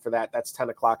tuning in for that. That's 10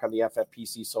 o'clock on the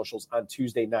FFPC socials on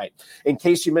Tuesday night. In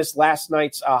case you missed last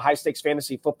night's high stakes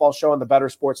fantasy football show on the Better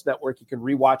Sports Network, you can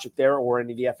rewatch it there or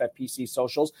any of the FFPC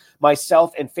socials.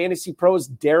 Myself and Fantasy Pros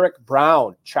Derek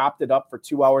Brown chopped it up for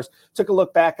 2 hours. Took a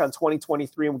look back on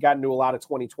 2023, and we got into a lot of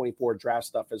 2024 draft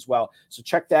stuff as well. So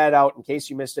check that out in case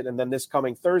you missed it. And then this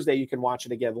coming Thursday, you can watch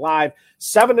it again live,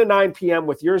 7 to 9 p.m.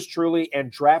 with yours truly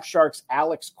and Draft Sharks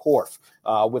Alex Korf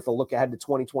with a look ahead to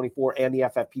 2024 and the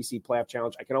FFPC Playoff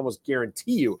Challenge. I can almost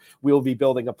guarantee you we will be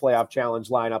building a Playoff Challenge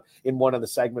lineup in one of the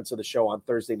segments of the show on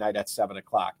Thursday night at 7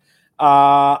 o'clock.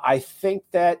 I think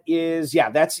that's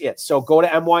it. So go to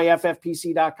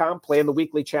myffpc.com, play in the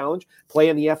weekly challenge, play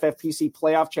in the FFPC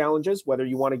playoff challenges, whether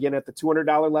you want to get at the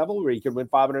 $200 level where you can win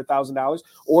 $500,000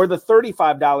 or the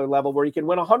 $35 level where you can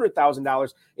win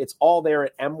 $100,000. It's all there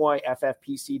at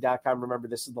myffpc.com. Remember,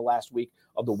 this is the last week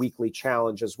of the weekly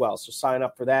challenge as well. So sign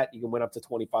up for that. You can win up to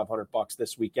 $2,500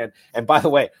 this weekend. And by the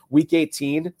way, week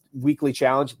 18 weekly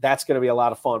challenge, that's going to be a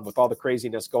lot of fun with all the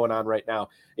craziness going on right now.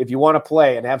 If you want to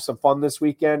play and have some fun this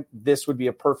weekend, this would be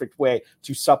a perfect way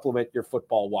to supplement your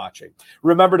football watching.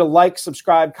 Remember to like,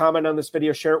 subscribe, comment on this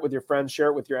video, share it with your friends, share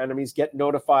it with your enemies, get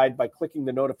notified by clicking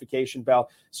the notification bell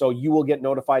so you will get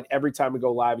notified every time we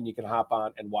go live and you can hop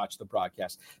on and watch the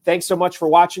broadcast. Thanks so much for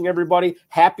watching, everybody.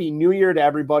 Happy New Year to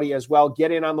everybody as well.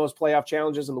 Get in on those playoff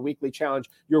challenges and the weekly challenge.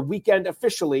 Your weekend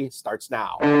officially starts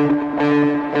now.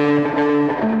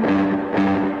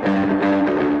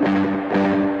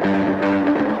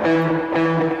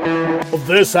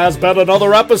 This has been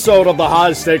another episode of the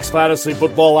High Stakes Fantasy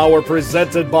Football Hour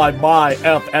presented by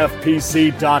myffpc.com.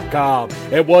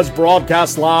 It was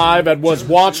broadcast live and was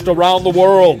watched around the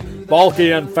world.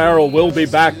 Balky and Farrell will be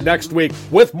back next week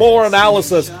with more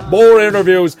analysis, more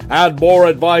interviews, and more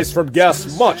advice from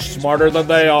guests much smarter than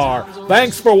they are.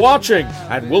 Thanks for watching,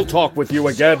 and we'll talk with you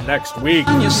again next week.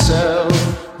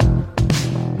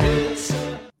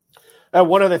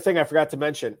 One other thing I forgot to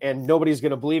mention, and nobody's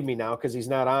going to believe me now because he's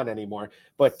not on anymore,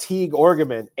 but Teague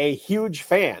Orgeman, a huge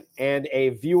fan and a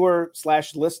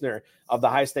viewer/listener of the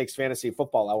High Stakes Fantasy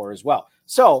Football Hour as well.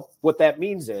 So what that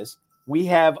means is we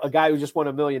have a guy who just won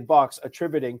 $1 million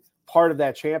attributing part of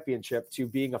that championship to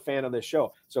being a fan of this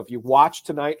show. So if you watch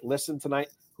tonight, listen tonight,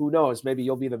 who knows, maybe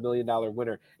you'll be the $1 million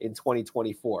winner in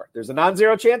 2024. There's a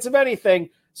non-zero chance of anything,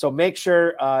 so make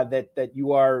sure that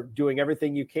you are doing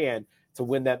everything you can to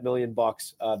win that $1 million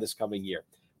this coming year.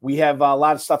 We have a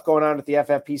lot of stuff going on at the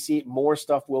FFPC. More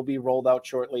stuff will be rolled out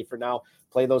shortly. For now,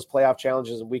 play those playoff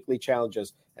challenges and weekly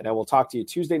challenges, and I will talk to you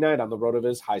Tuesday night on the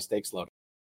RotoViz High Stakes Load.